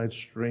 It's quite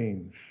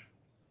strange.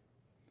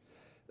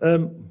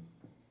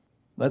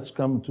 Let's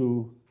come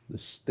to the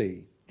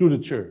state, to the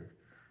church.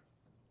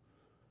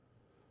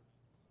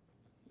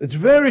 It's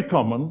very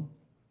common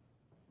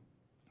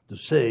to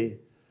say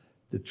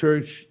the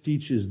church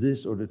teaches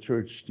this or the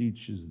church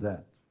teaches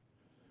that.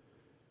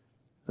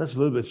 That's a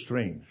little bit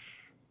strange.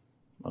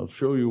 I'll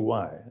show you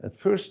why. At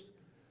first,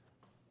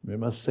 we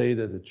must say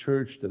that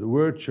the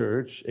word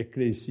church,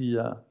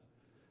 ekklesia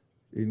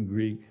in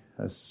Greek,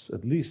 has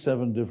at least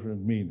 7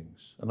 different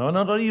meanings. And I'm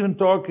not even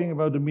talking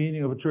about the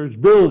meaning of a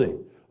church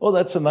building. Oh,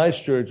 that's a nice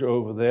church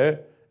over there.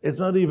 It's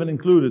not even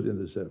included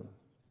in the 7.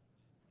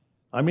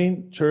 I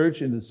mean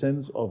church in the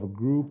sense of a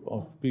group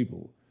of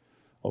people,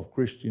 of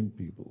Christian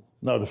people.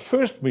 Now, the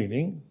first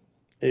meaning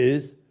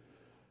is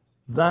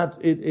that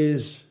it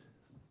is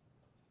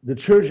the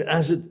church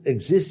as it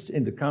exists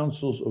in the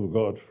counsels of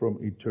God from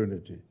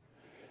eternity.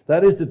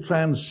 That is the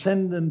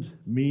transcendent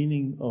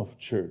meaning of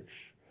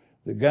church,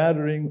 the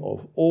gathering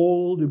of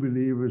all the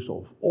believers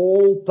of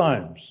all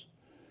times.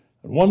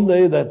 And one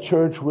day that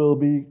church will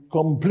be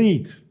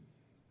complete.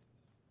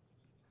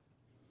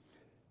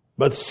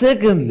 But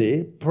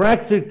secondly,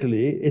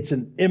 practically, it's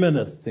an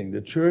imminent thing.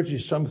 The church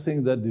is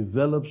something that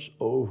develops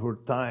over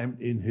time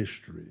in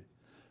history.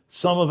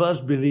 Some of us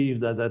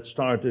believe that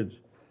started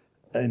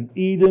in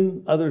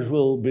Eden. Others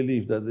will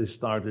believe that it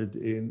started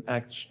in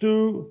Acts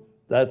 2.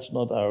 That's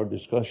not our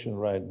discussion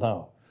right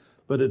now.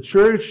 But a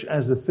church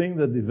as a thing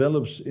that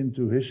develops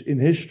in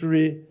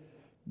history,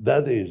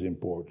 that is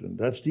important.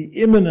 That's the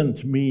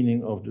imminent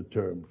meaning of the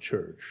term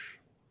church.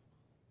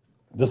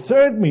 The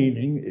third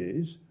meaning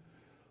is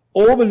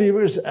all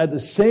believers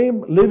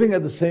living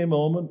at the same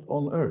moment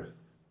on earth.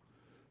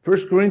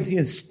 1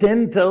 Corinthians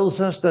 10 tells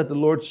us that the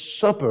Lord's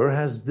Supper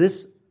has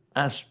this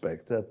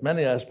aspect, that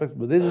many aspects,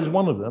 but this is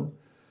one of them,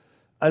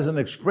 as an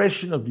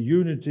expression of the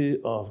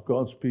unity of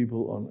God's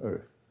people on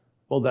earth.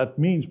 Well, that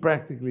means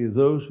practically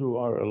those who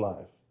are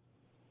alive.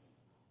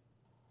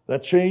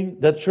 That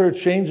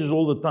church changes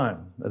all the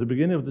time. At the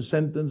beginning of the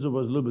sentence, it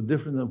was a little bit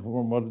different than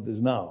from what it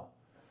is now,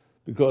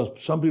 because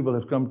some people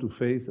have come to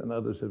faith and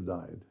others have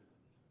died.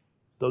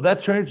 So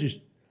that church is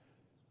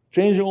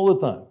changing all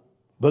the time.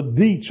 But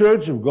the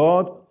church of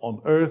God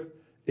on earth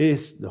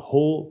is the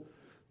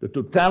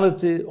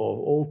totality of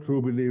all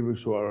true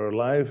believers who are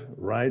alive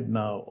right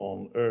now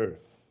on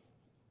earth.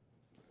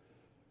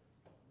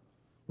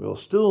 We're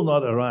still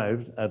not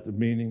arrived at the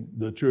meaning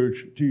the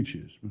church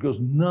teaches, because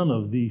none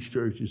of these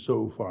churches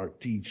so far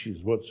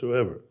teaches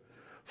whatsoever.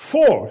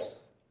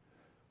 Fourth,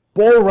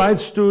 Paul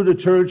writes to the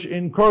church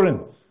in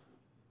Corinth.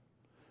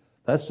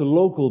 That's the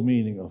local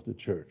meaning of the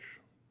church.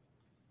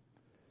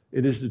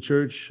 It is the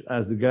church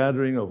as the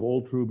gathering of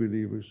all true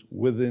believers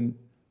within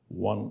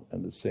one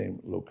and the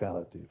same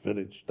locality,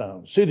 village,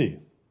 town, city.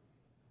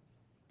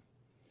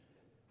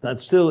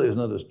 That still is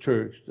not a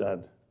church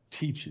that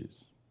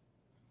teaches.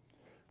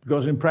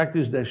 Because in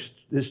practice,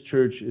 this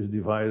church is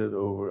divided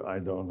over I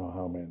don't know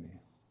how many.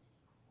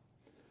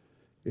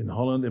 In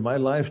Holland, in my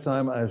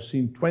lifetime, I've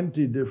seen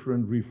 20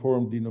 different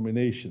Reformed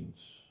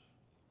denominations.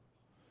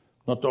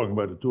 Not talking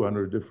about the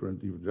 200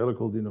 different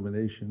evangelical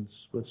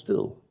denominations, but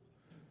still.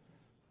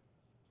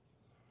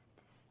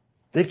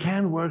 They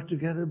can work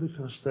together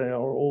because they are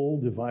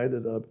all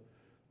divided up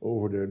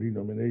over their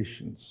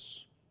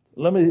denominations.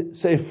 Let me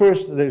say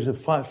first, there's a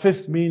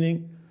fifth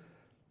meaning,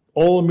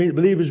 all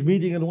believers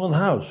meeting in one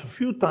house. A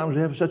few times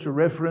we have such a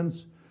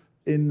reference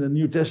in the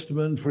New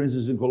Testament, for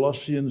instance in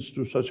Colossians,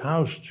 to such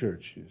house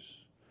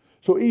churches.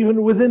 So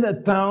even within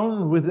a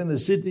town, within a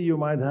city, you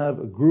might have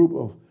a group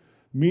of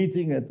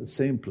meeting at the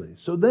same place.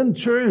 So then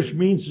church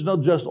means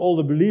not just all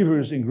the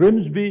believers in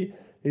Grimsby,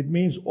 it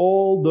means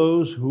all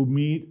those who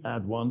meet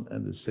at one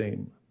and the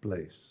same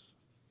place.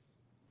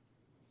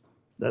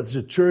 That's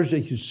a church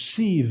that you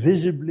see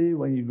visibly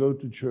when you go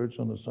to church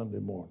on a Sunday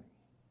morning.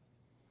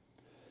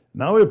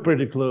 Now we're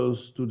pretty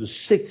close to the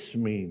sixth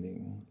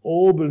meaning,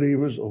 all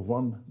believers of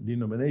one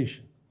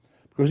denomination.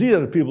 Because these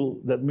are the people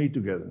that meet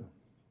together.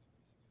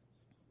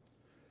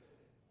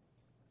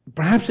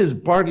 Perhaps it's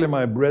partly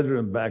my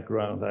brethren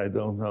background, I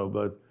don't know,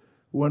 but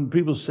when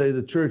people say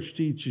the church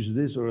teaches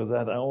this or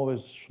that, I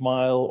always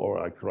smile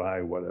or I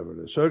cry, whatever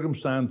the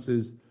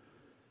circumstances,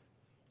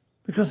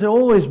 because they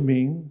always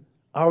mean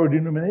our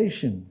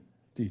denomination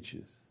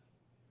teaches.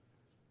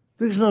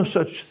 There is no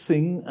such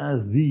thing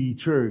as the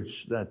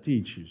church that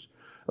teaches.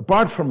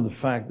 Apart from the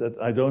fact that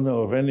I don't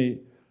know of any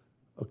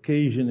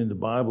occasion in the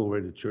Bible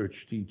where the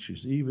church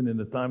teaches, even in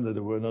the time that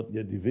there were not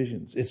yet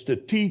divisions. It's the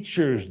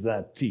teachers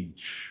that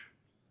teach.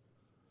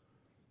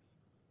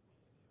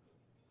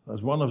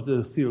 As one of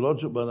the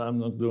theological, but I'm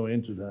not going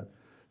into that,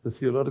 the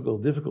theological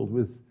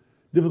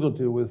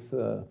difficulty with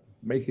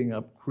making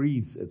up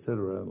creeds,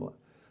 etc.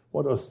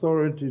 What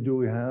authority do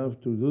we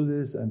have to do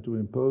this and to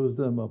impose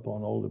them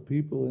upon all the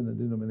people in a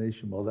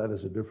denomination? Well, that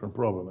is a different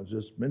problem. I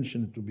just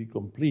mentioned it to be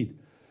complete.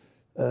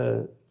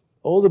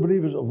 All the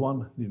believers of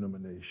one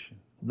denomination,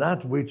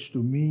 that which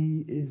to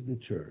me is the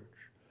church,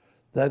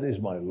 that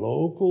is my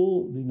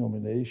local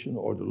denomination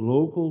or the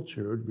local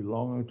church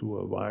belonging to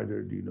a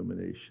wider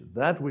denomination.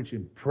 That which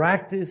in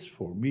practice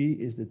for me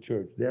is the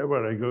church, there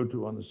where I go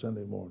to on a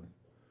Sunday morning.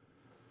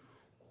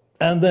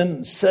 And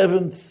then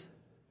seventh,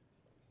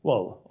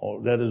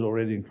 that is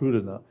already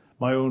included now,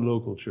 my own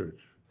local church.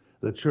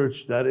 The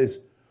church that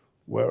is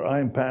where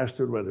I'm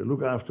pastored, where they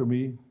look after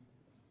me.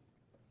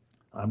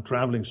 I'm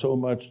traveling so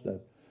much that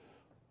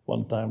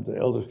one time the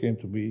elders came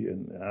to me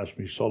and asked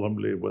me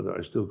solemnly whether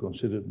I still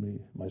considered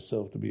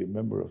myself to be a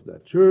member of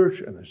that church.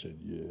 And I said,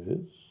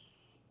 yes.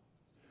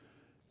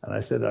 And I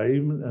said, I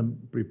even am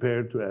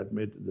prepared to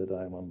admit that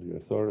I'm under the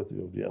authority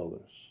of the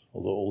elders.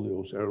 Although all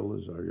those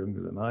elders are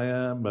younger than I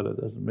am, but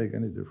it doesn't make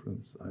any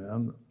difference.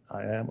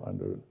 I am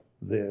under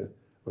their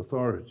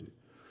authority.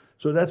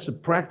 So that's the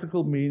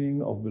practical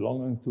meaning of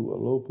belonging to a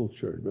local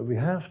church. But we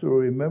have to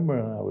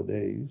remember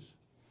nowadays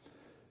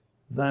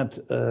that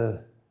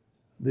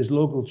this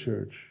local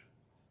church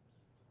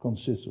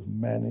consists of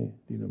many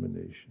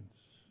denominations.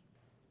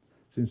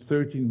 Since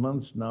 13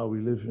 months now, we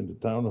live in the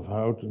town of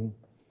Houten.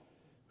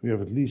 We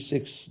have at least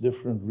 6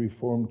 different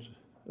Reformed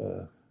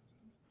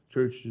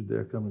churches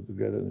there coming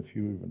together and a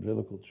few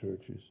evangelical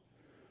churches.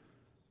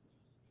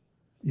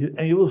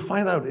 And you will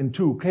find out in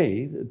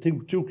 2K,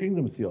 Two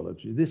Kingdom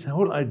Theology, this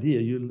whole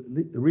idea,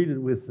 you read it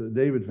with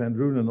David Van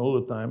Drunen all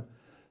the time,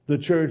 the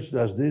church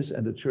does this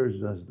and the church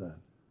does that.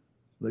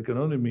 They can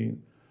only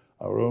mean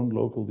our own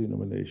local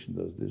denomination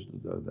does this,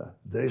 does that.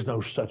 There is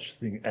no such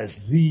thing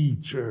as the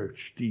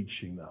church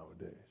teaching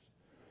nowadays.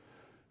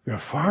 We are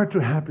far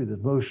too happy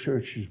that most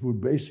churches would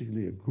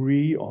basically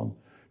agree on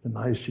the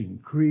Nicene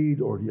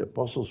Creed or the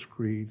Apostles'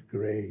 Creed.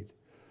 Great.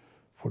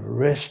 For the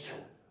rest,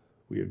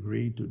 we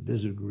agree to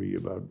disagree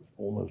about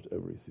almost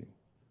everything.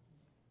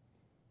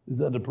 Is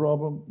that a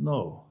problem?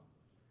 No,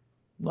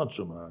 not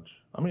so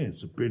much. I mean,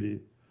 it's a pity.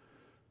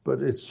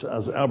 But it's,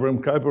 as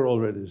Abraham Kuyper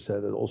already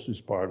said, it also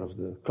is part of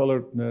the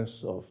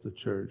coloredness of the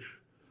church.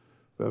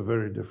 We're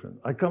very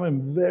different. I come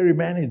in very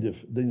many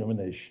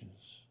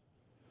denominations.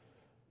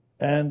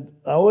 And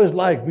I always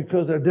like,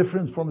 because they're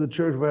different from the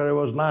church where I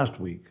was last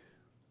week.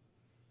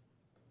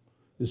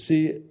 You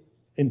see,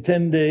 in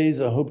 10 days,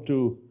 I hope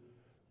to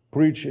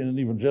preach in an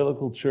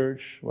evangelical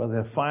church where they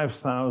have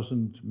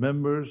 5,000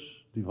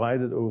 members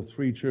divided over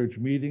 3 church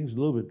meetings, a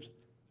little bit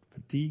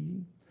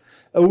fatiguing.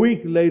 A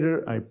week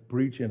later, I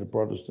preach in the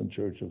Protestant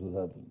Church of the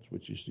Netherlands,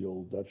 which is the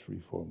old Dutch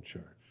Reformed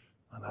Church.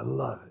 And I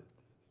love it.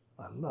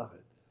 I love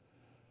it.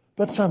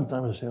 But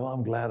sometimes I say,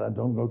 I'm glad I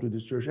don't go to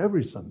this church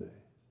every Sunday.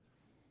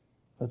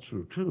 That's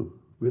true too.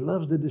 We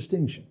love the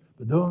distinction.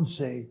 But don't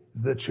say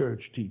the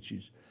church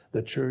teaches.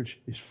 The church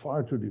is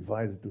far too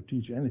divided to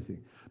teach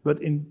anything.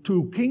 But in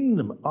 2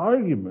 kingdom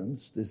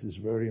arguments, this is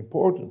very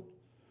important.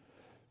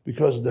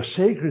 Because the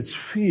sacred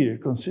sphere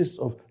consists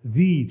of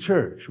the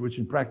church, which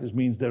in practice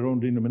means their own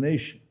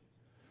denomination.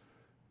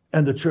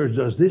 And the church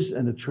does this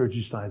and the church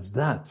decides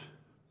that.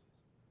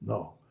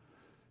 No,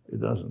 it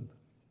doesn't.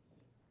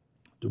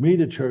 To me,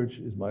 the church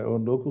is my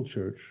own local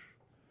church.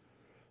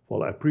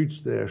 Well, I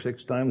preach there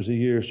 6 times a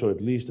year, so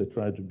at least I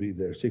try to be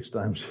there 6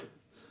 times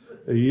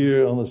a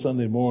year on a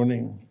Sunday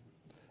morning.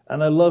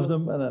 And I love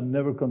them, and I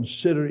never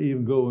consider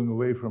even going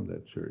away from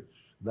that church.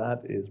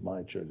 That is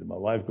my church. And my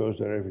wife goes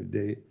there every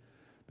day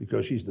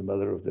because she's the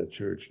mother of that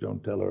church.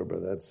 Don't tell her,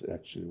 but that's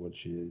actually what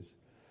she is.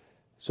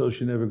 So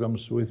she never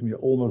comes with me,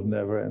 almost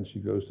never, and she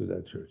goes to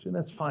that church. And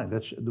that's fine.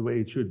 That's the way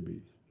it should be.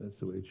 That's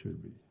the way it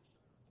should be.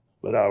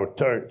 But our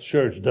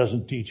church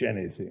doesn't teach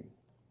anything.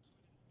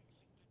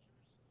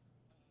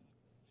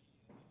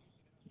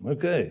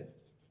 Okay.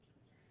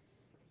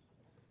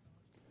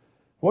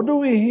 What do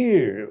we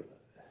hear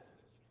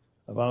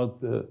about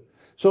the...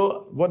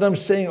 So what I'm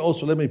saying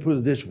also, let me put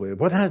it this way.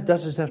 What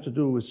does this have to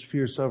do with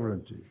sphere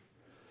sovereignty?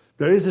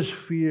 There is a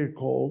sphere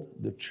called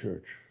the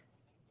church.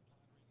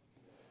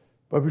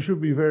 But we should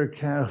be very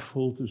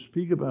careful to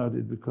speak about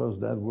it because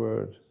that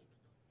word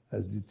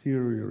has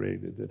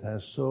deteriorated. It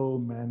has so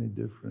many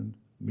different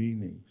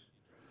meanings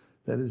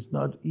that it's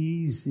not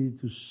easy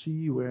to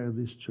see where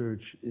this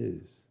church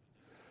is.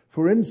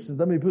 For instance,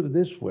 let me put it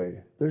this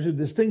way. There's a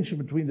distinction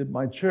between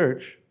my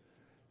church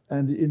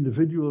and the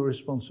individual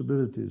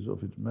responsibilities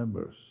of its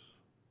members.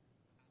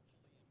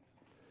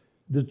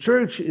 The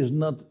church is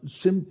not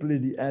simply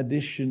the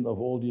addition of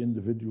all the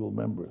individual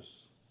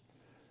members.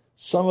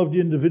 Some of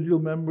the individual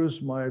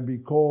members might be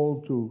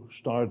called to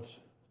start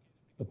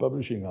a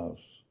publishing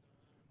house,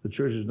 The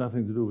church has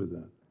nothing to do with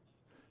that.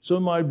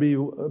 Some might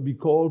be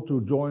called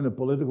to join a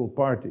political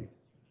party.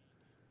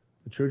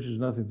 The church has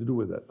nothing to do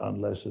with that,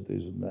 unless it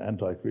is an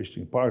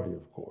anti-Christian party,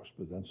 of course.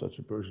 But then such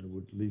a person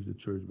would leave the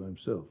church by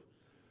himself.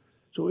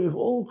 So we have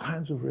all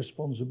kinds of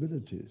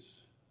responsibilities.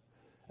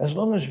 As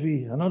long as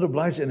we are not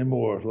obliged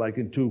anymore, like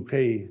in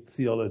 2K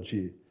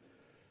theology,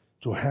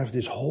 to have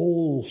this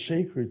whole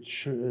sacred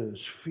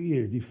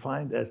sphere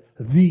defined as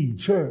the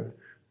church,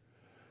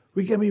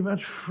 we can be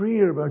much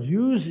freer about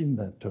using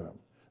that term.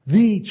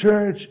 The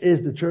church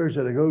is the church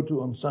that I go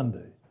to on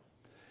Sunday.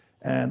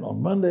 And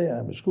on Monday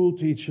I'm a school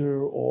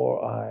teacher,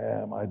 or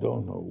I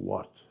don't know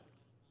what.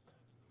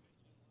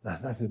 That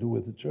has nothing to do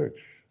with the church.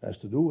 It has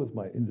to do with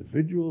my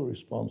individual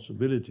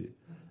responsibility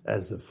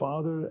as a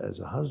father, as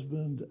a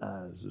husband,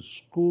 as a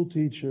school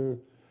teacher,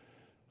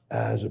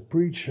 as a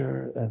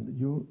preacher, and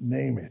you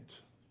name it.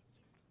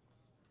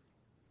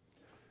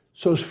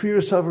 So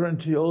sphere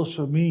sovereignty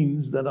also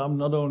means that I'm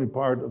not only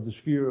part of the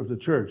sphere of the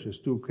church, as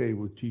 2K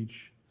would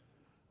teach.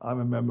 I'm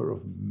a member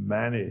of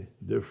many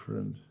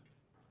different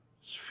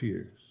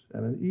spheres.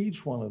 And in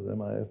each one of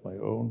them I have my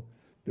own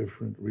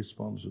different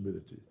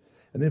responsibility.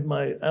 And if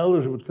my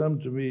elders would come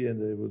to me and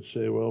they would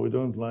say, well, we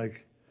don't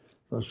like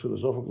those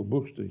philosophical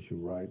books that you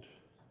write,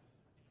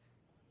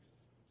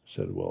 I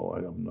said, well, I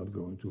am not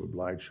going to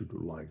oblige you to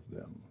like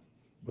them.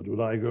 But what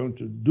are you going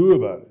to do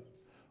about it?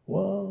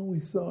 Well, we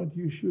thought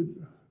you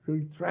should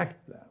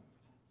retract them.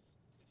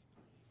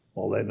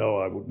 Well, they know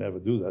I would never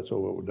do that,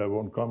 so they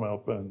won't come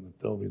up and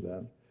tell me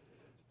that.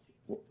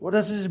 What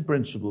does this in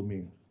principle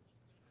mean?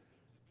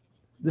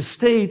 The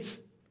state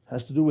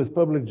has to do with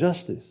public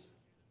justice.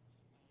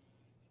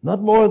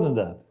 Not more than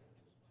that.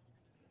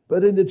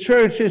 But in the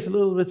church, it's a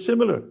little bit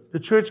similar. The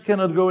church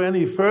cannot go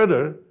any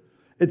further.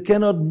 It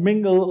cannot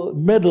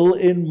meddle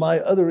in my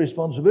other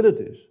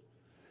responsibilities.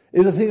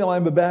 If they think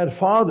I'm a bad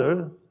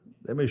father,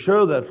 they may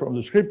show that from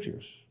the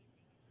scriptures.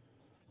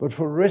 But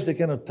for the rest, they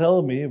cannot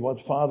tell me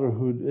what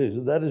fatherhood is.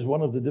 And that is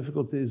one of the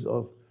difficulties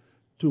of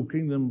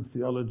two-kingdom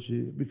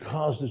theology,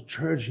 because the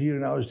church here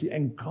now is the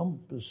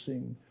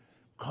encompassing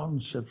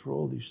concept for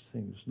all these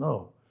things.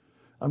 No,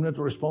 I'm not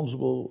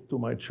responsible to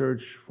my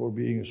church for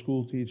being a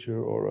school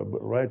teacher or a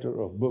writer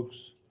of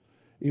books,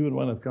 even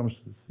when it comes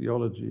to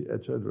theology,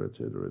 etc.,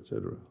 etc.,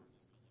 etc.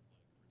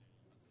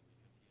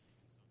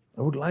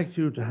 I would like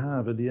you to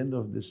have, at the end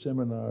of this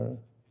seminar, a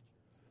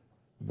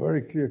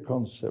very clear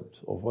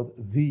concept of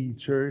what the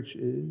church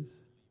is,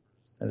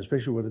 and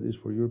especially what it is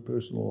for your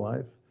personal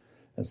life,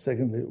 and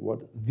secondly, what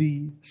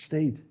the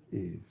state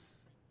is,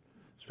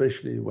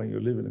 especially when you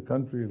live in a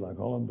country like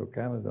Holland or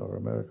Canada or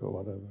America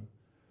or whatever.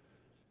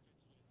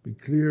 Be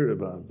clear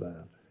about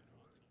that.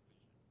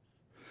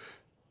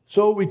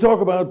 So we talk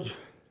about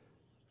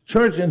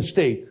church and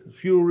state. A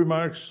few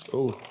remarks.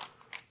 Oh,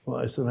 well,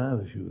 I still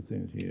have a few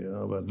things here,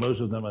 but most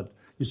of them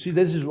you see,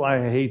 this is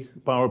why I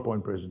hate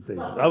PowerPoint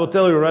presentations. I will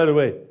tell you right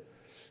away.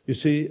 You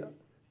see,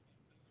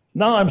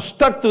 now I'm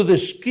stuck to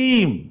this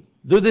scheme,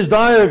 to this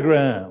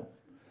diagram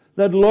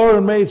that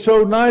Lauren made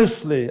so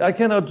nicely. I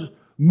cannot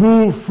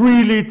move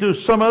freely to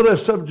some other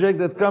subject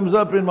that comes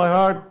up in my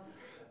heart.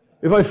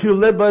 If I feel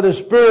led by the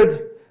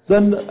Spirit,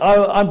 then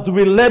I'm to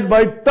be led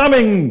by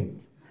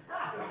Tumming.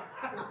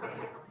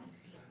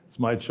 It's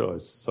my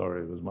choice.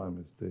 Sorry, it was my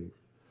mistake.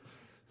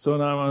 So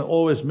now I'm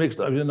always mixed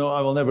up. You know,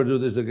 I will never do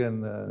this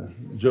again,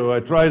 Joe. I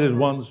tried it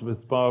once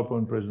with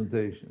PowerPoint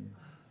presentation.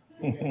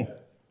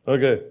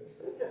 Okay.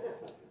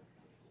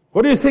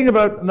 What do you think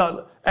about...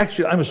 Now,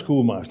 actually, I'm a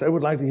schoolmaster. I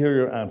would like to hear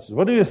your answers.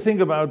 What do you think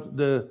about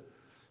the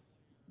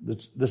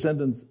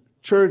sentence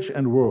church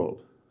and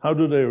world? How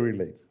do they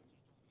relate?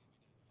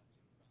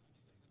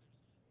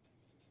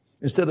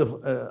 Instead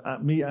of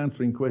me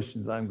answering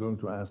questions, I'm going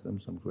to ask them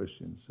some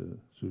questions,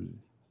 Susie.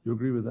 You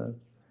agree with that?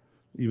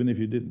 Even if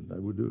you didn't, I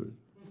would do it.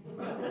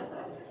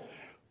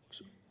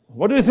 So,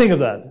 what do you think of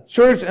that?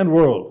 Church and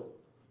world.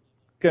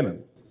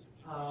 Kenan.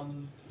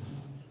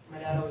 My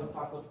dad always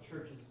talked about the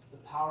church as the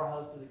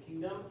powerhouse of the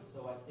kingdom,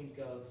 so I think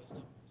of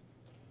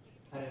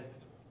kind of,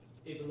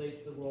 it relates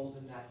to the world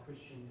in that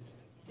Christians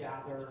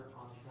gather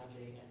on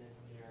Sunday and then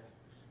from there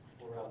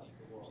pour out to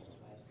the world.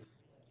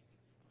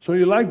 So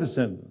you like the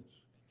sentence?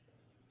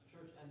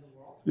 Church and the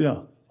world?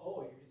 Yeah.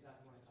 Oh, you're just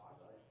asking what I thought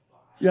about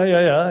it.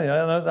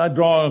 Yeah. And I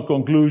draw a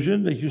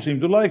conclusion that you seem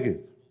to like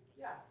it.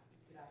 Yeah.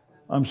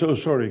 I'm so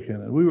sorry,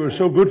 Kenan. We were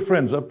so good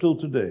friends up till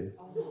today.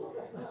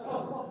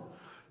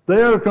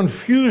 They are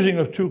confusing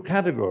of two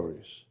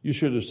categories. You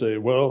should have said,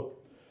 well,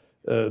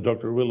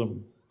 Dr.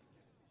 Willem,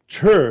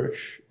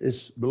 church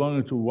is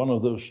belonging to one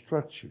of those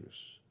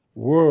structures.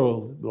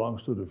 World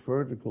belongs to the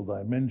vertical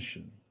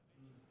dimension.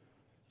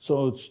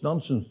 So it's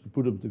nonsense to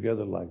put them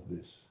together like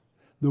this.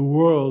 The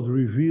world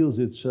reveals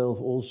itself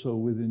also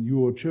within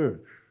your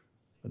church.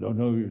 I don't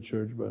know your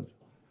church, but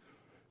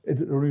it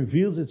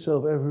reveals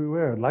itself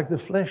everywhere, like the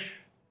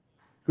flesh.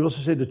 You could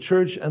also say the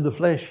church and the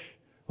flesh.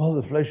 Well,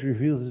 the flesh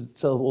reveals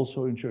itself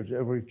also in church.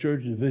 Every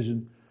church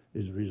division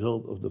is a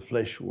result of the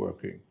flesh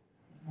working.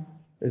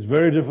 It's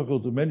very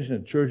difficult to mention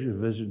a church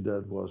division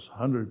that was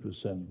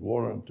 100%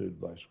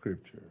 warranted by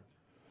Scripture.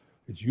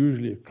 It's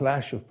usually a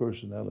clash of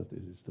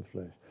personalities. It's the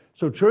flesh.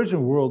 So church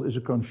and world is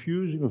a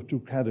confusing of two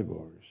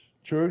categories.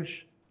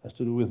 Church has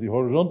to do with the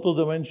horizontal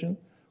dimension,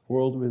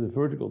 world with the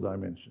vertical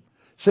dimension.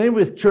 Same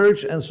with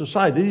church and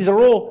society. These are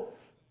all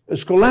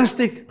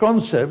scholastic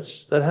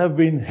concepts that have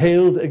been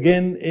hailed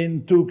again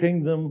in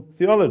two-kingdom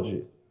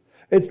theology.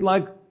 It's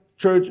like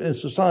church and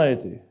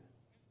society.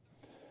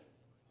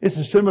 It's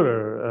a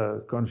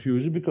similar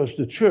confusion because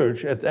the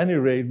church, at any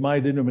rate, my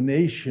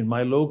denomination,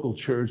 my local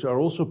church, are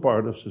also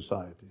part of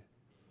society.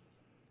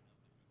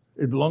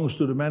 It belongs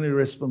to the many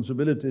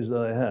responsibilities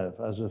that I have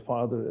as a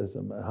father, as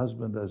a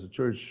husband, as a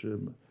church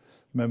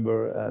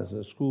member, as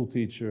a school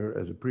teacher,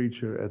 as a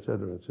preacher,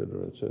 etc.,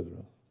 etc., etc.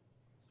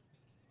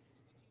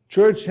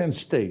 Church and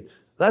state,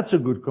 that's a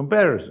good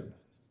comparison.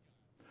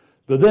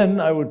 But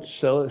then I would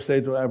say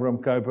to Abraham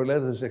Kuyper,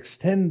 let us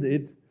extend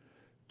it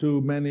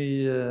to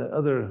many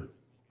other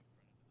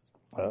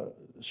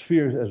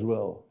spheres as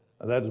well.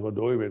 And that is what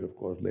Dooyeweerd, of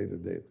course, later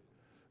did.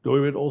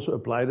 Dooyeweerd also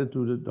applied it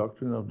to the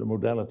doctrine of the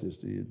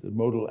modalities, the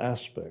modal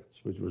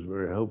aspects, which was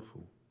very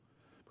helpful.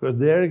 Because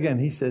there again,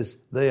 he says,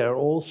 they are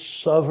all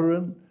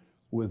sovereign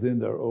within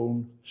their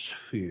own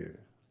sphere.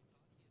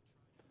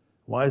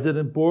 Why is that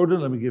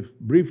important? Let me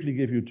briefly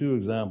give you two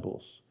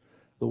examples.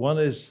 The one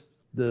is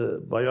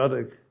the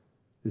biotic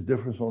is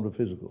different from the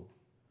physical.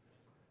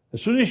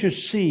 As soon as you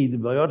see the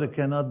biotic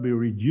cannot be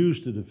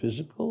reduced to the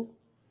physical,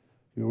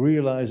 you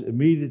realize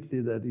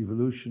immediately that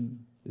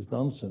evolution is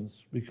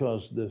nonsense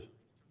because the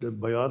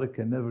biotic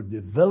can never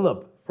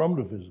develop from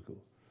the physical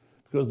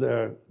because they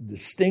are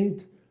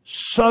distinct,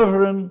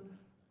 sovereign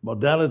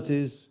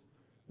modalities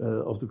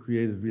of the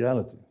created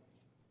reality.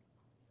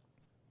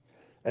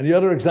 And the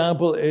other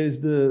example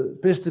is the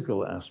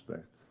pistical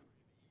aspect.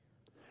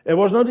 It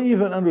was not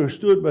even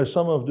understood by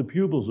some of the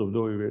pupils of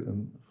Dooyeweerd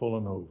and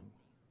Vollenhoven.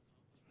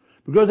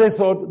 Because they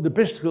thought the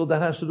pistical,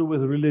 that has to do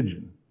with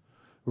religion.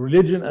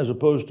 Religion as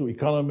opposed to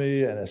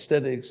economy and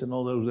aesthetics and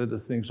all those other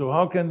things. So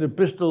how can the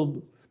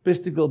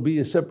pistical be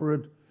a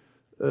separate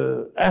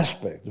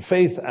aspect, the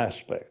faith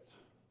aspect?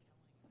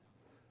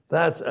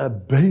 That's a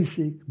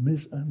basic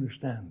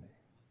misunderstanding.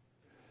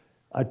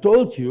 I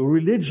told you,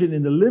 religion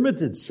in the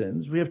limited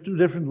sense, we have two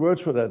different words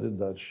for that in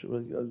Dutch.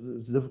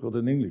 It's difficult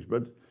in English,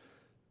 but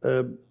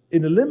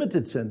in a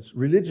limited sense,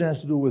 religion has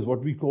to do with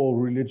what we call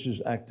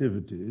religious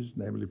activities,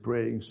 namely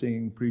praying,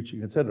 singing,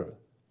 preaching, etc.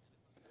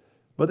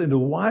 But in a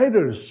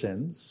wider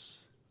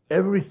sense,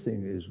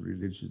 everything is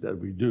religious that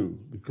we do,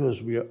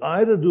 because we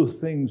either do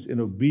things in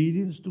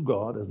obedience to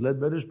God as led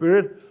by the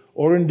Spirit,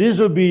 or in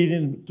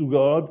disobedience to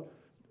God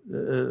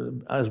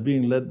as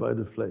being led by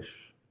the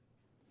flesh.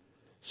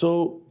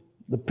 So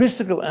the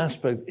pistical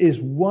aspect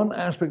is one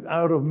aspect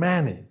out of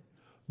many,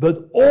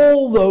 but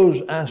all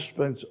those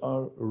aspects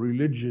are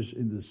religious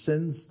in the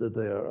sense that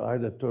they are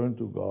either turned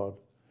to God,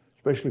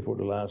 especially for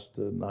the last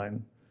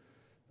 9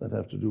 that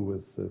have to do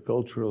with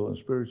cultural and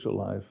spiritual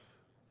life,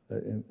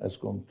 as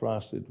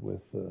contrasted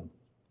with the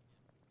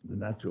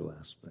natural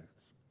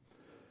aspects.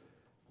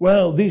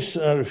 Well, these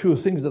are a few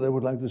things that I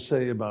would like to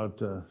say about.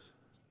 So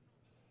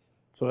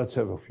let's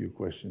have a few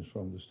questions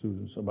from the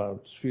students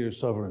about sphere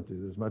sovereignty.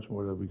 There's much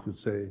more that we could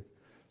say.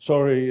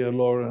 Sorry,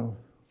 Laura,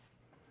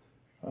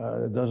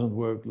 it doesn't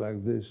work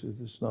like this.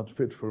 It's not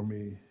fit for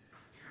me.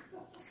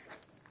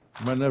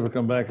 I might never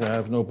come back. I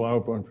have no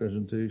PowerPoint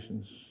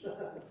presentations.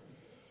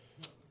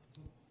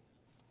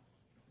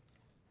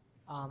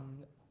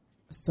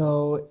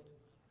 So,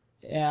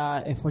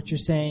 if what you're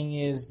saying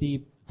is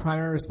the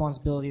primary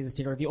responsibility of the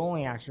state, or the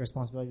only actual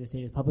responsibility of the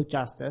state, is public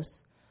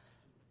justice,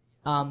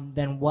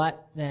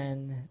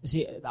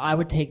 see, I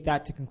would take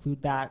that to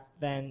conclude that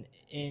then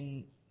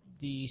in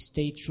the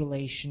state's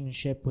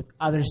relationship with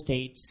other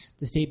states,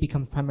 the state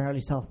becomes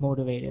primarily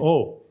self-motivated.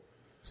 Oh.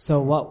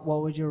 So what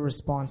would your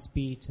response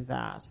be to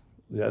that?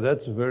 Yeah,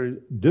 that's a very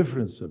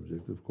different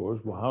subject, of course,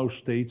 how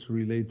states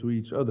relate to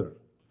each other.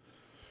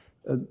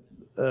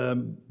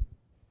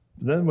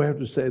 Then we have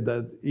to say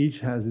that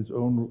each has its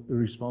own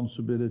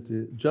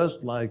responsibility,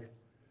 just like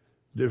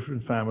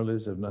different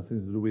families have nothing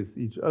to do with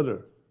each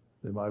other.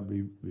 They might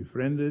be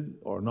befriended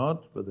or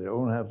not, but they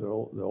all have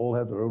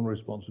their own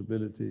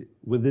responsibility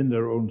within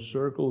their own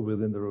circle,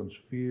 within their own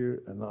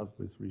sphere, and not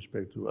with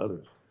respect to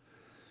others.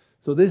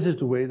 So this is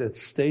the way that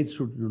states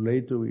should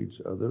relate to each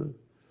other.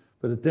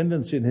 But the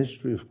tendency in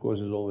history, of course,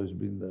 has always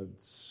been that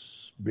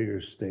bigger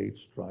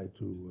states try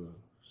to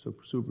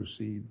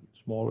supersede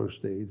smaller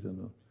states,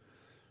 and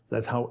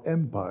that's how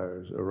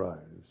empires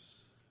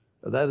arise.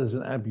 That is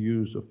an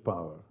abuse of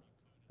power,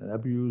 an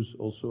abuse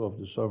also of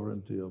the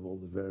sovereignty of all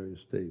the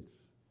various states.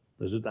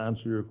 Does it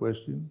answer your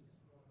question?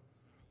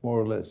 More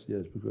or less,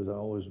 yes, because I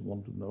always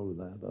want to know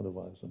that,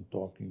 otherwise I'm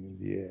talking in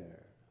the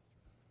air.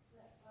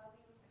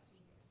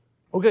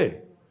 Okay,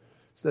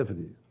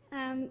 Stephanie.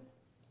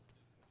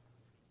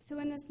 So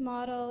in this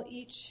model,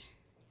 each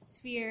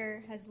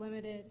sphere has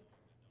limited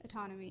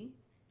autonomy.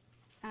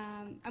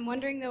 I'm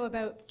wondering, though,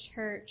 about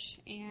church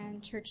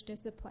and church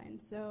discipline.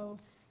 So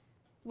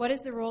what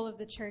is the role of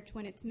the church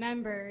when its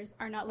members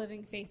are not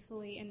living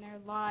faithfully in their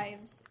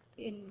lives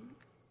in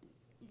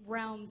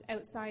realms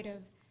outside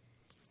of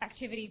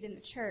activities in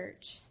the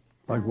church.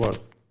 Like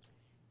what?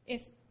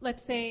 If,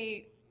 let's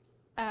say,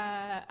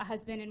 a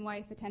husband and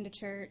wife attend a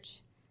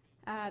church,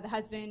 the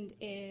husband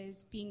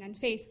is being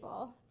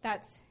unfaithful,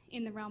 that's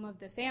in the realm of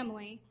the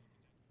family,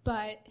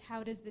 but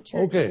how does the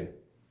church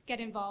get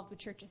involved with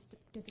church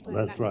discipline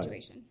in that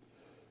situation?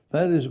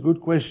 That is a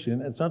good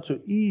question. It's not so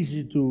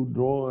easy to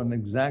draw an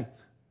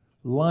exact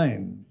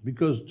line,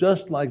 because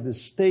just like the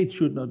state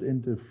should not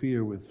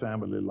interfere with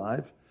family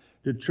life,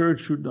 the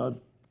church should not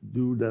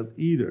do that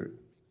either.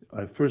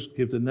 I first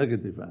give the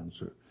negative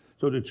answer.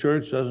 So the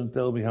church doesn't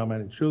tell me how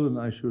many children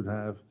I should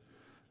have,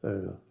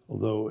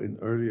 although in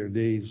earlier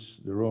days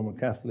the Roman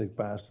Catholic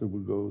pastor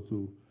would go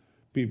to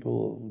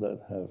people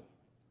that have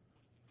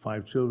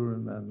 5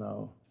 children and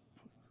now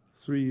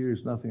 3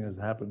 years nothing has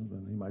happened,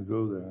 and he might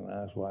go there and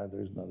ask why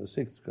there's not a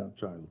 6th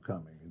child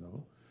coming,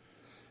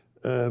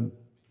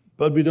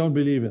 But we don't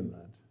believe in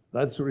that.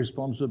 That's the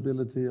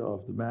responsibility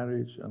of the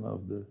marriage and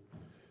of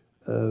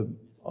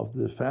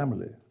the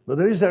family. But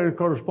there is a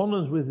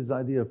correspondence with this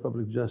idea of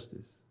public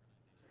justice.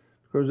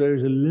 Because there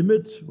is a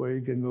limit where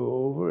you can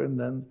go over, and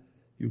then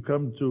you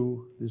come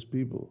to these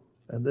people.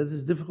 And that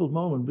is a difficult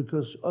moment,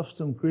 because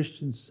often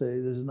Christians say,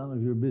 this is none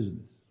of your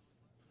business.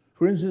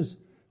 For instance,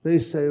 they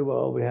say,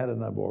 well, we had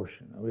an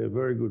abortion. And we have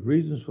very good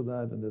reasons for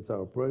that, and that's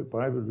our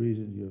private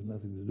reason. You have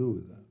nothing to do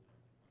with that.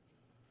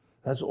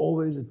 That's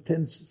always a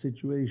tense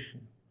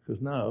situation,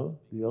 because now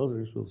the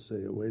elders will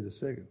say, oh, wait a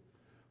second.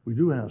 We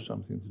do have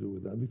something to do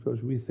with that,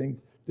 because we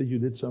think that you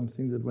did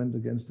something that went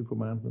against the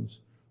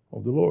commandments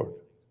of the Lord.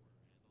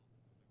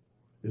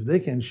 If they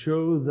can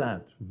show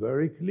that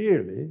very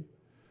clearly,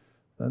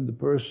 then the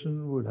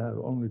person would have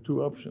only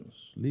 2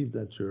 options: leave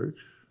that church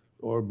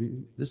or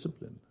be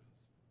disciplined.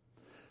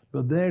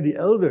 But there the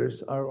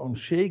elders are on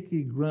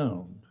shaky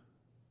ground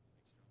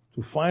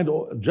to find,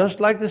 just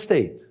like the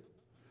state,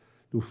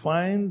 to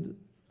find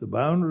the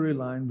boundary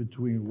line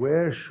between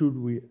where should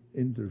we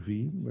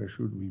intervene, where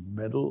should we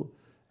meddle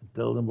and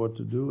tell them what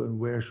to do, and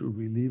where should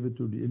we leave it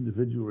to the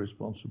individual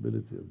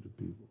responsibility of the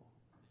people.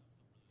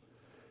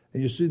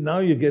 And you see, now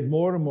you get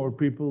more and more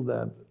people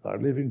that are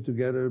living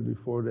together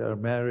before they are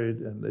married,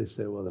 and they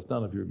say, well, that's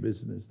none of your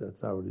business,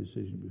 that's our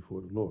decision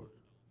before the Lord.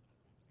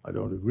 I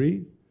don't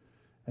agree,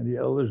 and the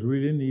elders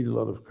really need a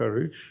lot of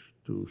courage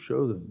to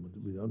show them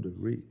that we don't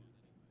agree,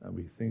 and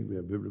we think we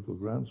have biblical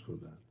grounds for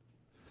that.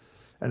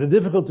 And the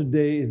difficulty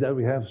today is that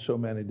we have so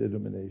many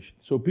denominations.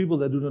 So people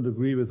that do not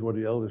agree with what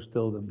the elders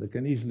tell them, they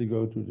can easily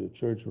go to the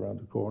church around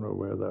the corner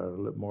where they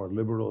are more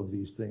liberal in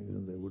these things,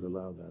 and they would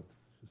allow that,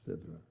 etc.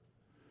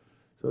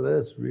 So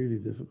that's really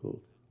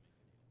difficult.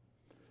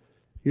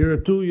 Here are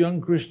 2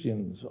 young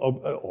Christians,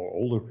 or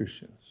older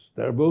Christians.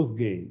 They're both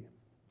gay.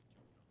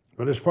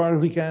 But as far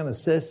as we can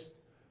assess,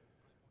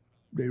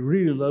 they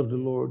really love the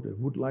Lord. They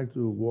would like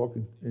to walk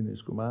in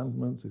His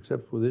commandments,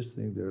 except for this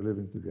thing, they're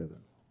living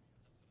together.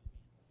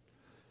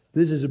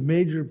 This is a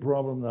major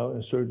problem now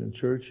in certain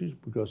churches,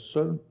 because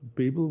certain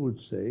people would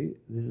say,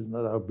 this is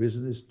not our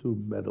business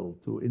to meddle,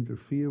 to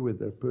interfere with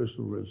their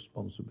personal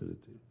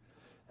responsibility.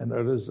 And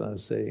others are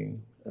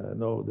saying,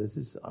 no, this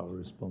is our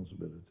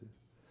responsibility.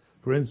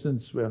 For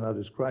instance, we have now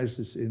this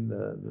crisis in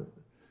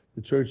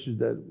the churches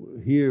that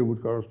here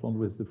would correspond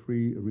with the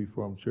Free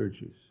Reformed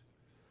churches.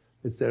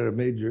 It's there a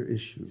major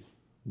issue.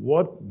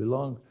 What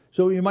belongs...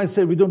 So you might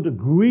say, we don't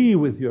agree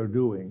with your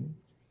doing,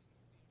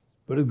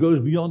 but it goes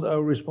beyond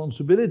our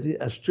responsibility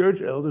as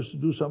church elders to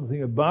do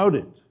something about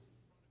it.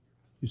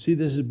 You see,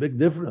 this is a big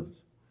difference.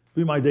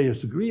 We might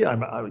disagree.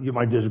 You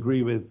might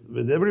disagree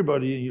with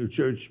everybody in your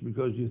church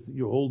because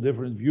you hold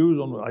different views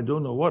on I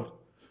don't know what.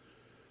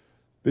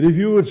 But if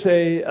you would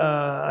say,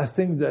 I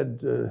think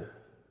that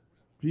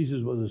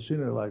Jesus was a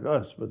sinner like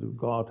us, but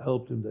God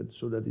helped him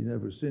so that he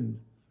never sinned.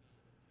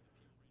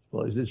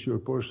 Well, is this your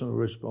personal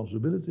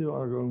responsibility,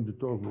 or are we going to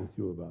talk with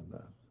you about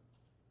that?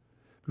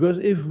 Because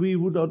if we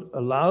would not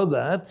allow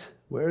that,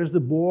 where is the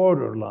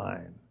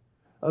borderline?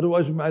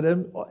 Otherwise, we might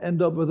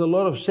end up with a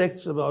lot of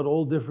sects about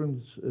all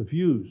different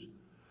views.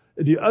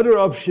 The other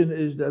option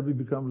is that we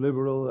become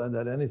liberal and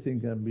that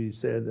anything can be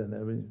said and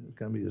everything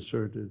can be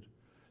asserted.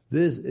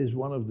 This is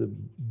one of the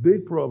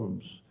big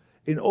problems.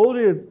 In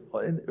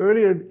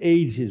earlier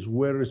ages,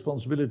 where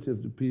responsibility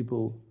of the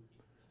people,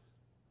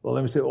 well,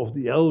 let me say, of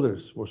the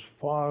elders, was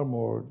far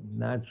more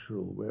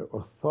natural, where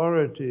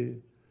authority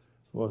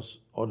was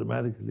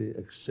automatically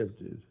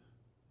accepted.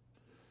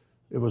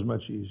 It was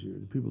much easier.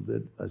 The people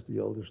did as the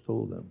elders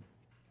told them.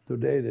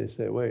 Today they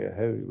say, wait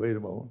a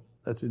moment,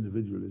 that's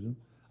individualism.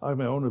 I have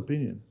my own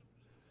opinion.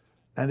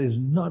 And it's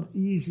not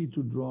easy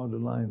to draw the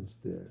lines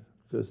there,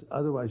 because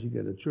otherwise you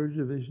get a church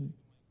division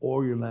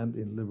or you land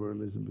in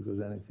liberalism, because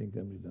anything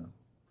can be done.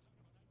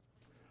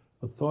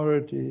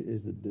 Authority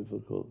is a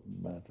difficult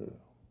matter.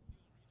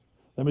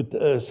 Let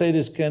me say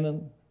this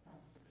canon.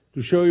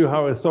 To show you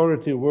how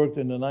authority worked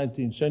in the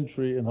 19th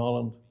century in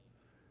Holland,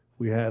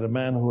 we had a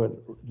man who had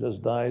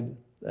just died,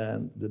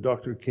 and the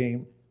doctor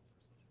came,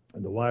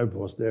 and the wife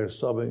was there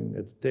sobbing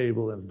at the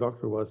table, and the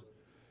doctor was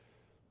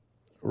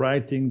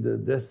writing the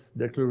death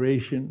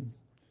declaration,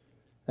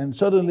 And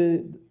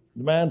suddenly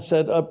the man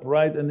sat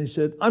upright and he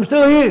said, I'm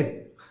still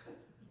here.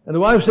 And the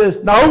wife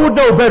says, now who would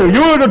know better?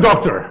 You're the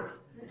doctor.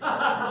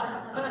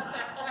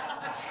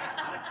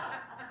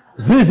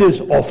 This is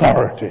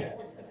authority.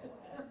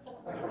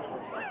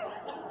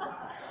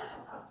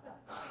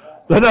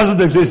 That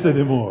doesn't exist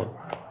anymore.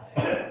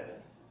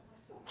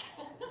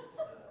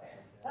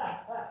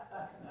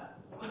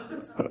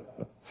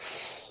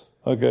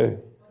 Okay.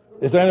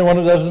 Is there anyone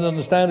who doesn't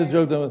understand the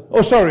joke?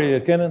 Oh, sorry,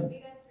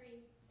 Kenan.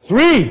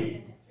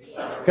 3.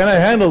 Can I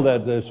handle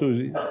that,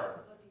 Susie?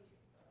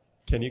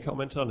 Can you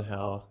comment on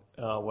how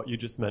what you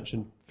just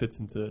mentioned fits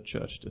into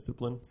church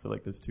discipline? So,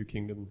 like, there's 2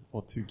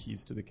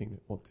 keys to the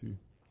kingdom, or 2.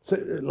 Say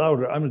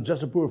louder. I'm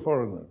just a poor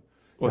foreigner. You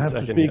One have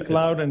second, to speak yeah,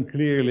 loud and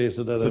clearly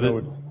so that I know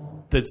it.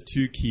 There's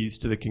 2 keys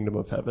to the kingdom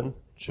of heaven,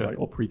 church, Right.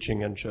 or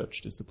preaching and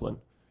church discipline.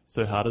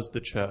 So how does the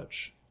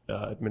church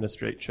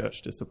administrate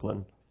church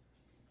discipline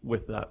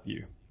with that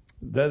view?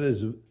 That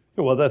is,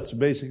 well, that's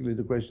basically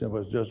the question I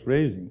was just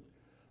raising.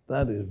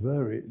 That is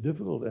very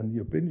difficult, and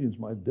the opinions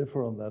might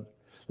differ on that.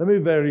 Let me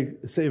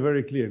say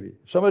very clearly.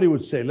 If somebody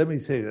would say, let me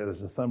say that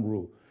as a thumb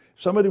rule.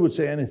 If somebody would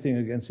say anything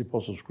against the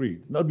Apostles'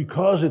 Creed, not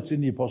because it's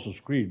in the Apostles'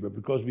 Creed, but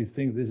because we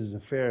think this is a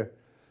fair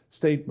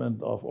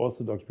statement of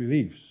Orthodox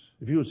beliefs.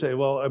 If you would say,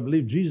 well, I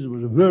believe Jesus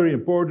was a very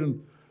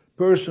important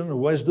person, a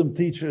wisdom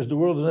teacher as the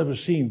world has never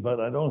seen, but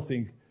I don't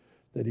think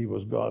that he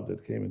was God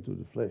that came into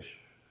the flesh.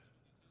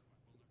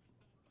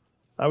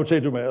 I would say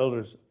to my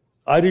elders,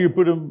 either you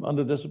put him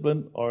under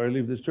discipline or I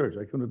leave this church.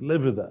 I couldn't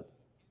live with that.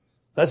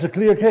 That's a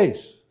clear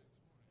case.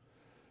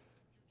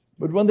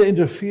 But when they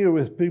interfere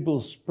with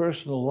people's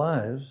personal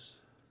lives,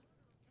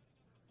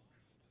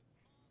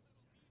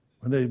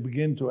 when they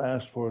begin to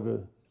ask for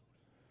the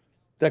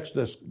tax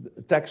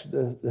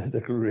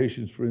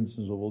declarations, for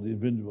instance, of all the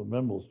individual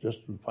members,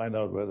 just to find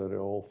out whether they're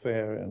all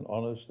fair and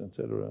honest,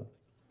 etc.,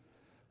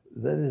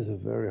 that is a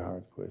very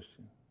hard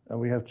question. And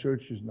we have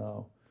churches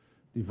now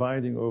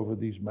dividing over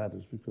these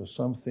matters because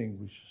some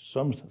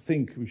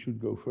think we should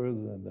go further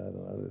than that,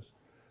 and others,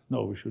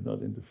 no, we should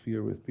not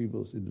interfere with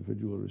people's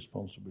individual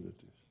responsibilities.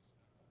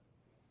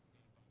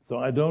 So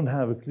I don't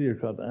have a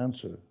clear-cut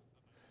answer.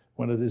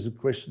 When it is a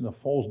question of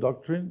false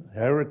doctrine,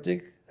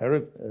 heretical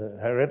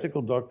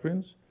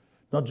doctrines,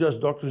 not just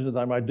doctrines that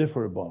I might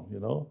differ upon, you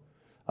know.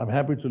 I'm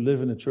happy to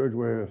live in a church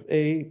where if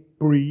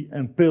pre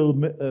and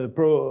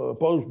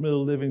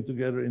post-mill living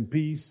together in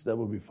peace, that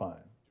would be fine.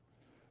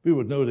 We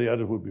would know the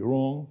other would be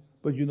wrong,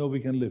 but you know we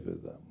can live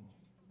with them.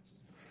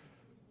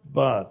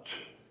 But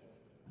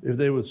if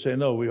they would say,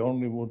 no, we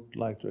only would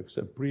like to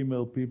accept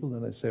pre-mill people,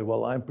 then I say,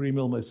 well, I'm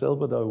pre-mill myself,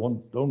 but I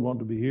don't want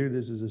to be here.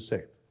 This is a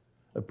sect,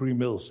 a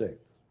pre-mill sect.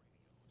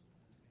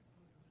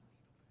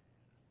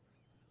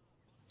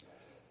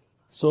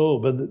 So,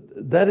 but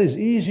that is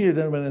easier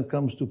than when it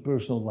comes to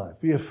personal life.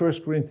 We have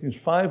 1 Corinthians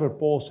 5, where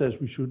Paul says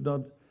we should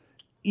not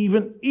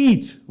even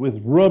eat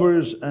with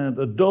robbers and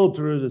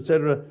adulterers,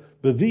 etc.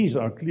 But these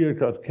are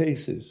clear-cut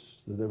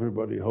cases that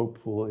everybody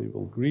hopefully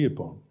will agree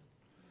upon.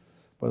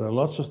 But there are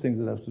lots of things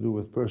that have to do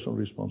with personal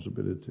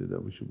responsibility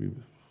that would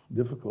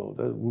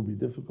be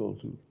difficult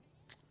to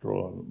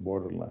draw a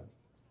borderline.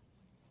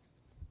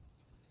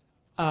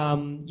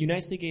 You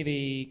nicely gave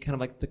a kind of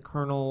like the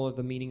kernel of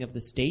the meaning of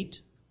the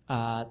state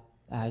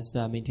as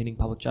maintaining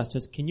public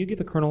justice. Can you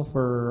give a kernel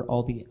for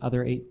all the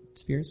other 8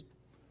 spheres?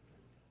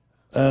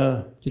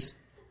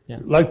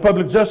 Like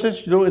public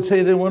justice, you know, say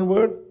it in one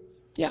word?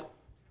 Yeah.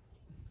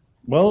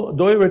 Well,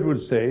 Doivert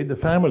would say the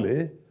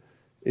family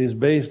is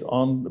based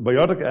on the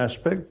biotic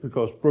aspect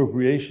because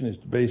procreation is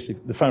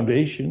the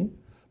foundation,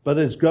 but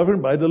it's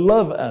governed by the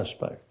love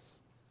aspect.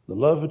 The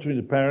love between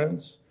the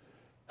parents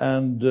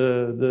and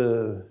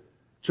the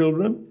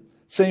children.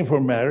 Same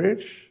for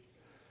marriage.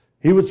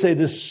 He would say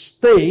the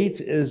state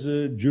is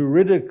a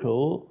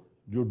judicial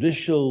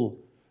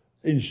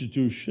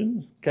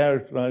institution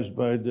characterized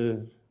by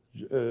the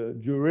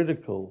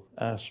juridical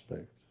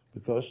aspect,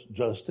 because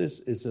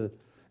justice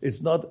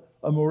it's not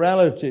a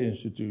morality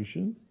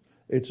institution,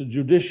 it's a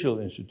judicial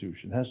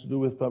institution. It has to do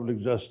with public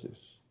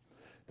justice.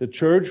 The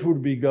church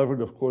would be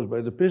governed, of course,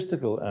 by the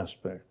epistical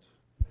aspect.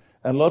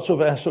 And lots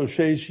of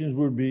associations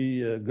would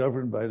be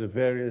governed by the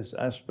various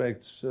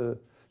aspects. So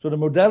the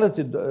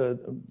modality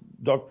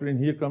doctrine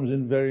here comes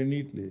in very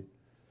neatly.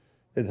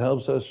 It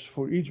helps us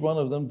for each one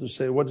of them to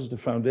say what is the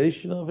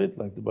foundation of it,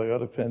 like the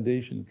biotic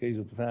foundation in the case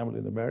of the family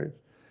and the marriage,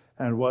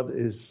 and what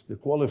is the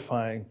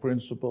qualifying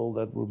principle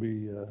that will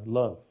be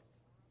love.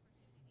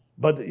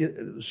 But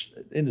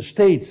in the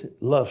state,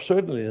 love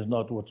certainly is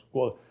not what's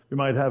called. We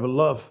might have a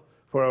love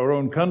for our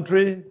own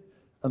country,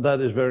 and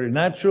that is very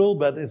natural,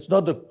 but it's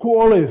not the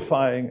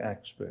qualifying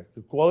aspect.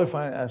 The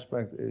qualifying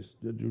aspect is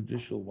the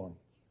judicial one.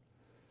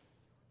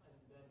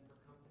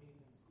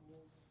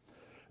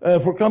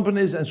 For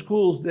companies and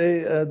schools,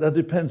 that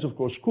depends, of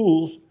course.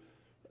 Schools,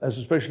 as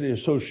especially a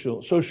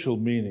social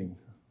meaning.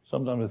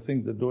 Sometimes I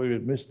think that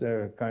Doivert missed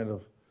their kind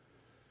of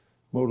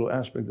modal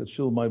aspect that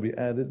still might be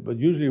added, but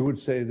usually we would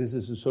say this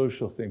is a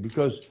social thing,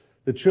 because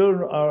the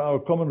children are our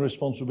common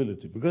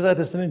responsibility. Because that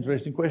is an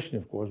interesting question,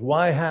 of course.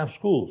 Why have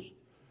schools?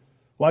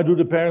 Why do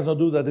the parents not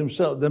do that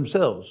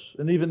themselves?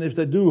 And even if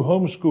they do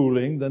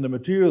homeschooling, then the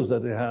materials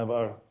that they have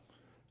are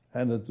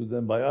handed to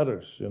them by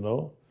others, you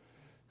know.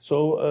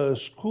 So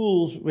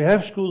schools, we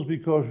have schools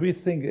because we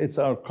think it's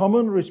our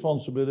common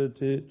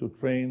responsibility to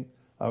train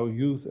our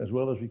youth as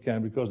well as we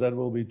can, because that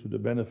will be to the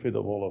benefit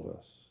of all of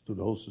us, to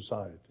the whole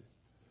society.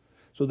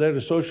 So there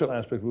the social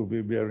aspect will be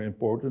very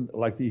important,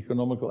 like the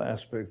economical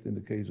aspect in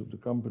the case of the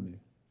company.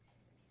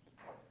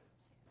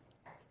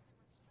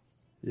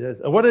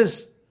 Yes. And what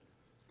is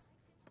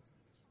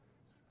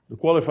the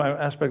qualifying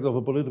aspect of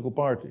a political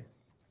party?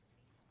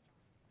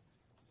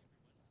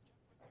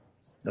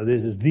 Now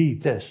this is the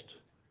test.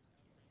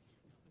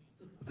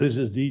 This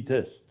is the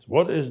test.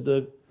 What is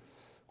the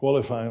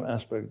qualifying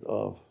aspect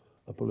of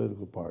a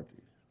political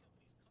party?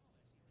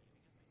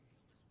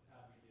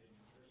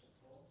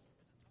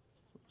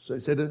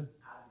 Say that?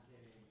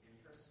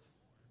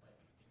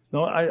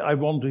 No, I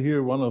want to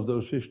hear one of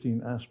those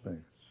 15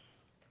 aspects.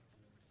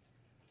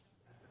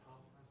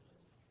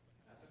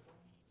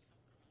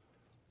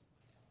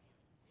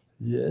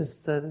 Yes,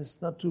 that is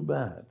not too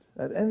bad.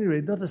 At any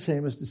rate, not the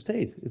same as the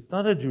state. It's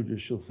not a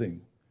judicial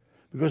thing.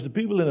 Because the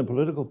people in a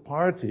political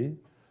party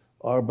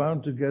are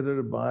bound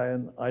together by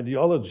an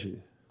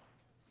ideology.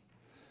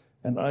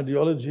 And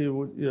ideology,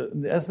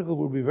 the ethical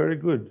would be very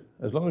good.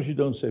 As long as you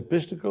don't say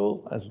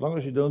pistical, as long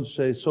as you don't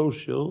say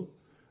social,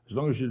 as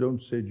long as you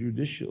don't say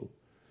judicial.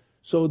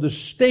 So the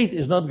state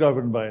is not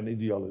governed by an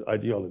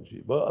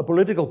ideology. But a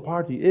political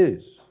party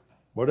is,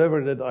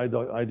 whatever that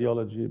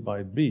ideology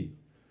might be.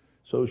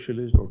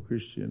 Socialist or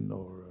Christian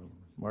or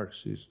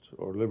Marxist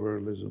or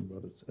liberalism,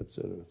 but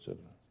etc., etc.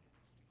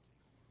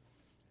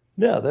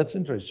 Yeah, that's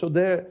interesting. So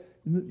there,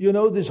 you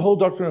know, this whole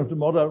doctrine of the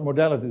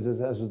modalities,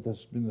 as it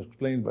has been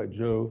explained by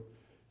Joe,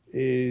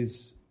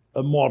 is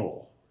a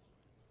model.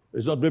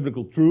 It's not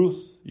biblical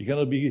truth. You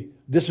cannot be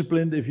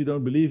disciplined if you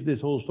don't believe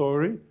this whole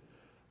story.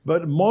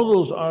 But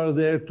models are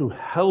there to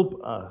help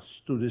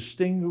us to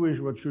distinguish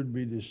what should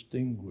be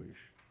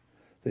distinguished.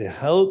 They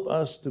help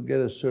us to get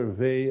a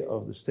survey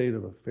of the state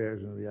of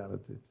affairs in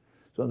reality.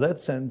 So in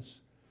that sense,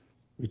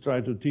 we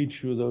try to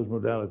teach you those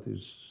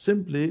modalities,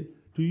 simply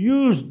to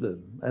use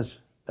them as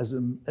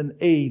an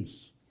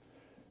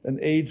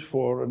aid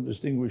for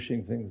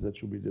distinguishing things that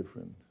should be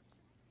different.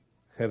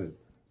 Gerrit.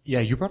 Yeah,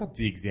 you brought up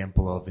the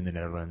example of, in the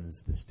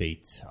Netherlands, the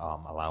state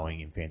allowing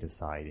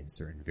infanticide in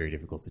certain very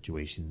difficult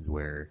situations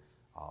where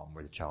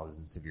the child is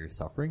in severe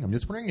suffering. I'm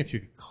just wondering if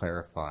you could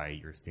clarify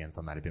your stance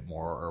on that a bit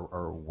more,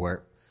 or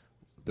where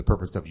the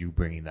purpose of you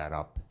bringing that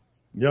up.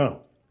 Yeah.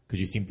 Because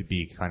you seem to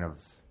be kind of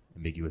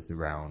ambiguous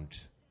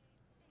around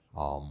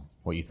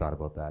what you thought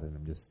about that, and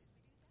I'm just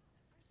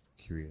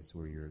curious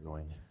where you're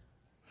going.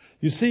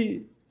 You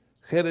see,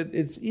 Gerrit,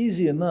 it's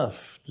easy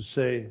enough to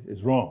say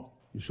it's wrong.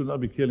 You should not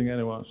be killing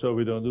anyone, so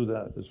we don't do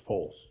that. It's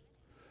false.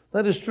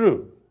 That is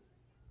true.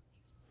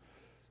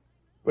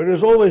 But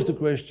there's always the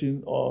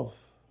question of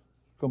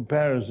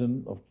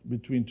comparison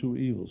between two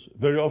evils.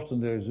 Very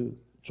often there is a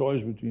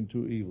choice between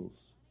two evils.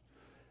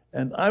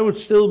 And I would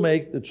still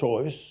make the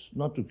choice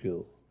not to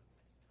kill.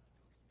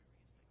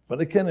 But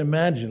I can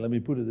imagine, let me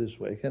put it this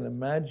way, I can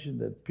imagine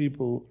that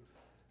people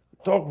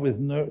talk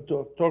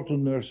to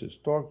nurses,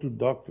 talk to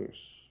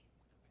doctors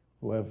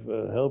who have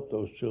helped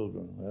those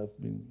children, who have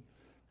been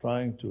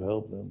trying to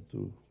help them,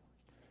 to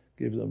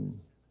give them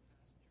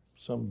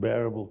some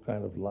bearable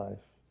kind of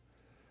life.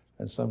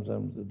 And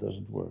sometimes it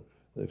doesn't work.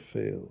 They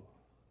fail.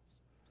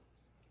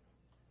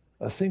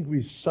 I think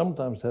we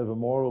sometimes have a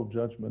moral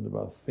judgment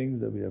about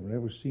things that we have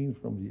never seen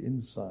from the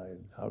inside,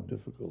 how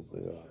difficult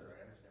they are.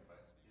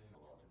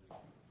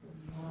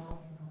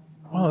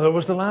 Oh, that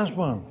was the last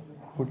one.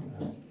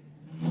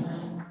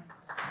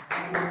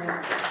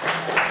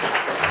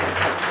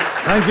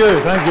 Thank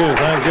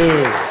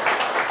you.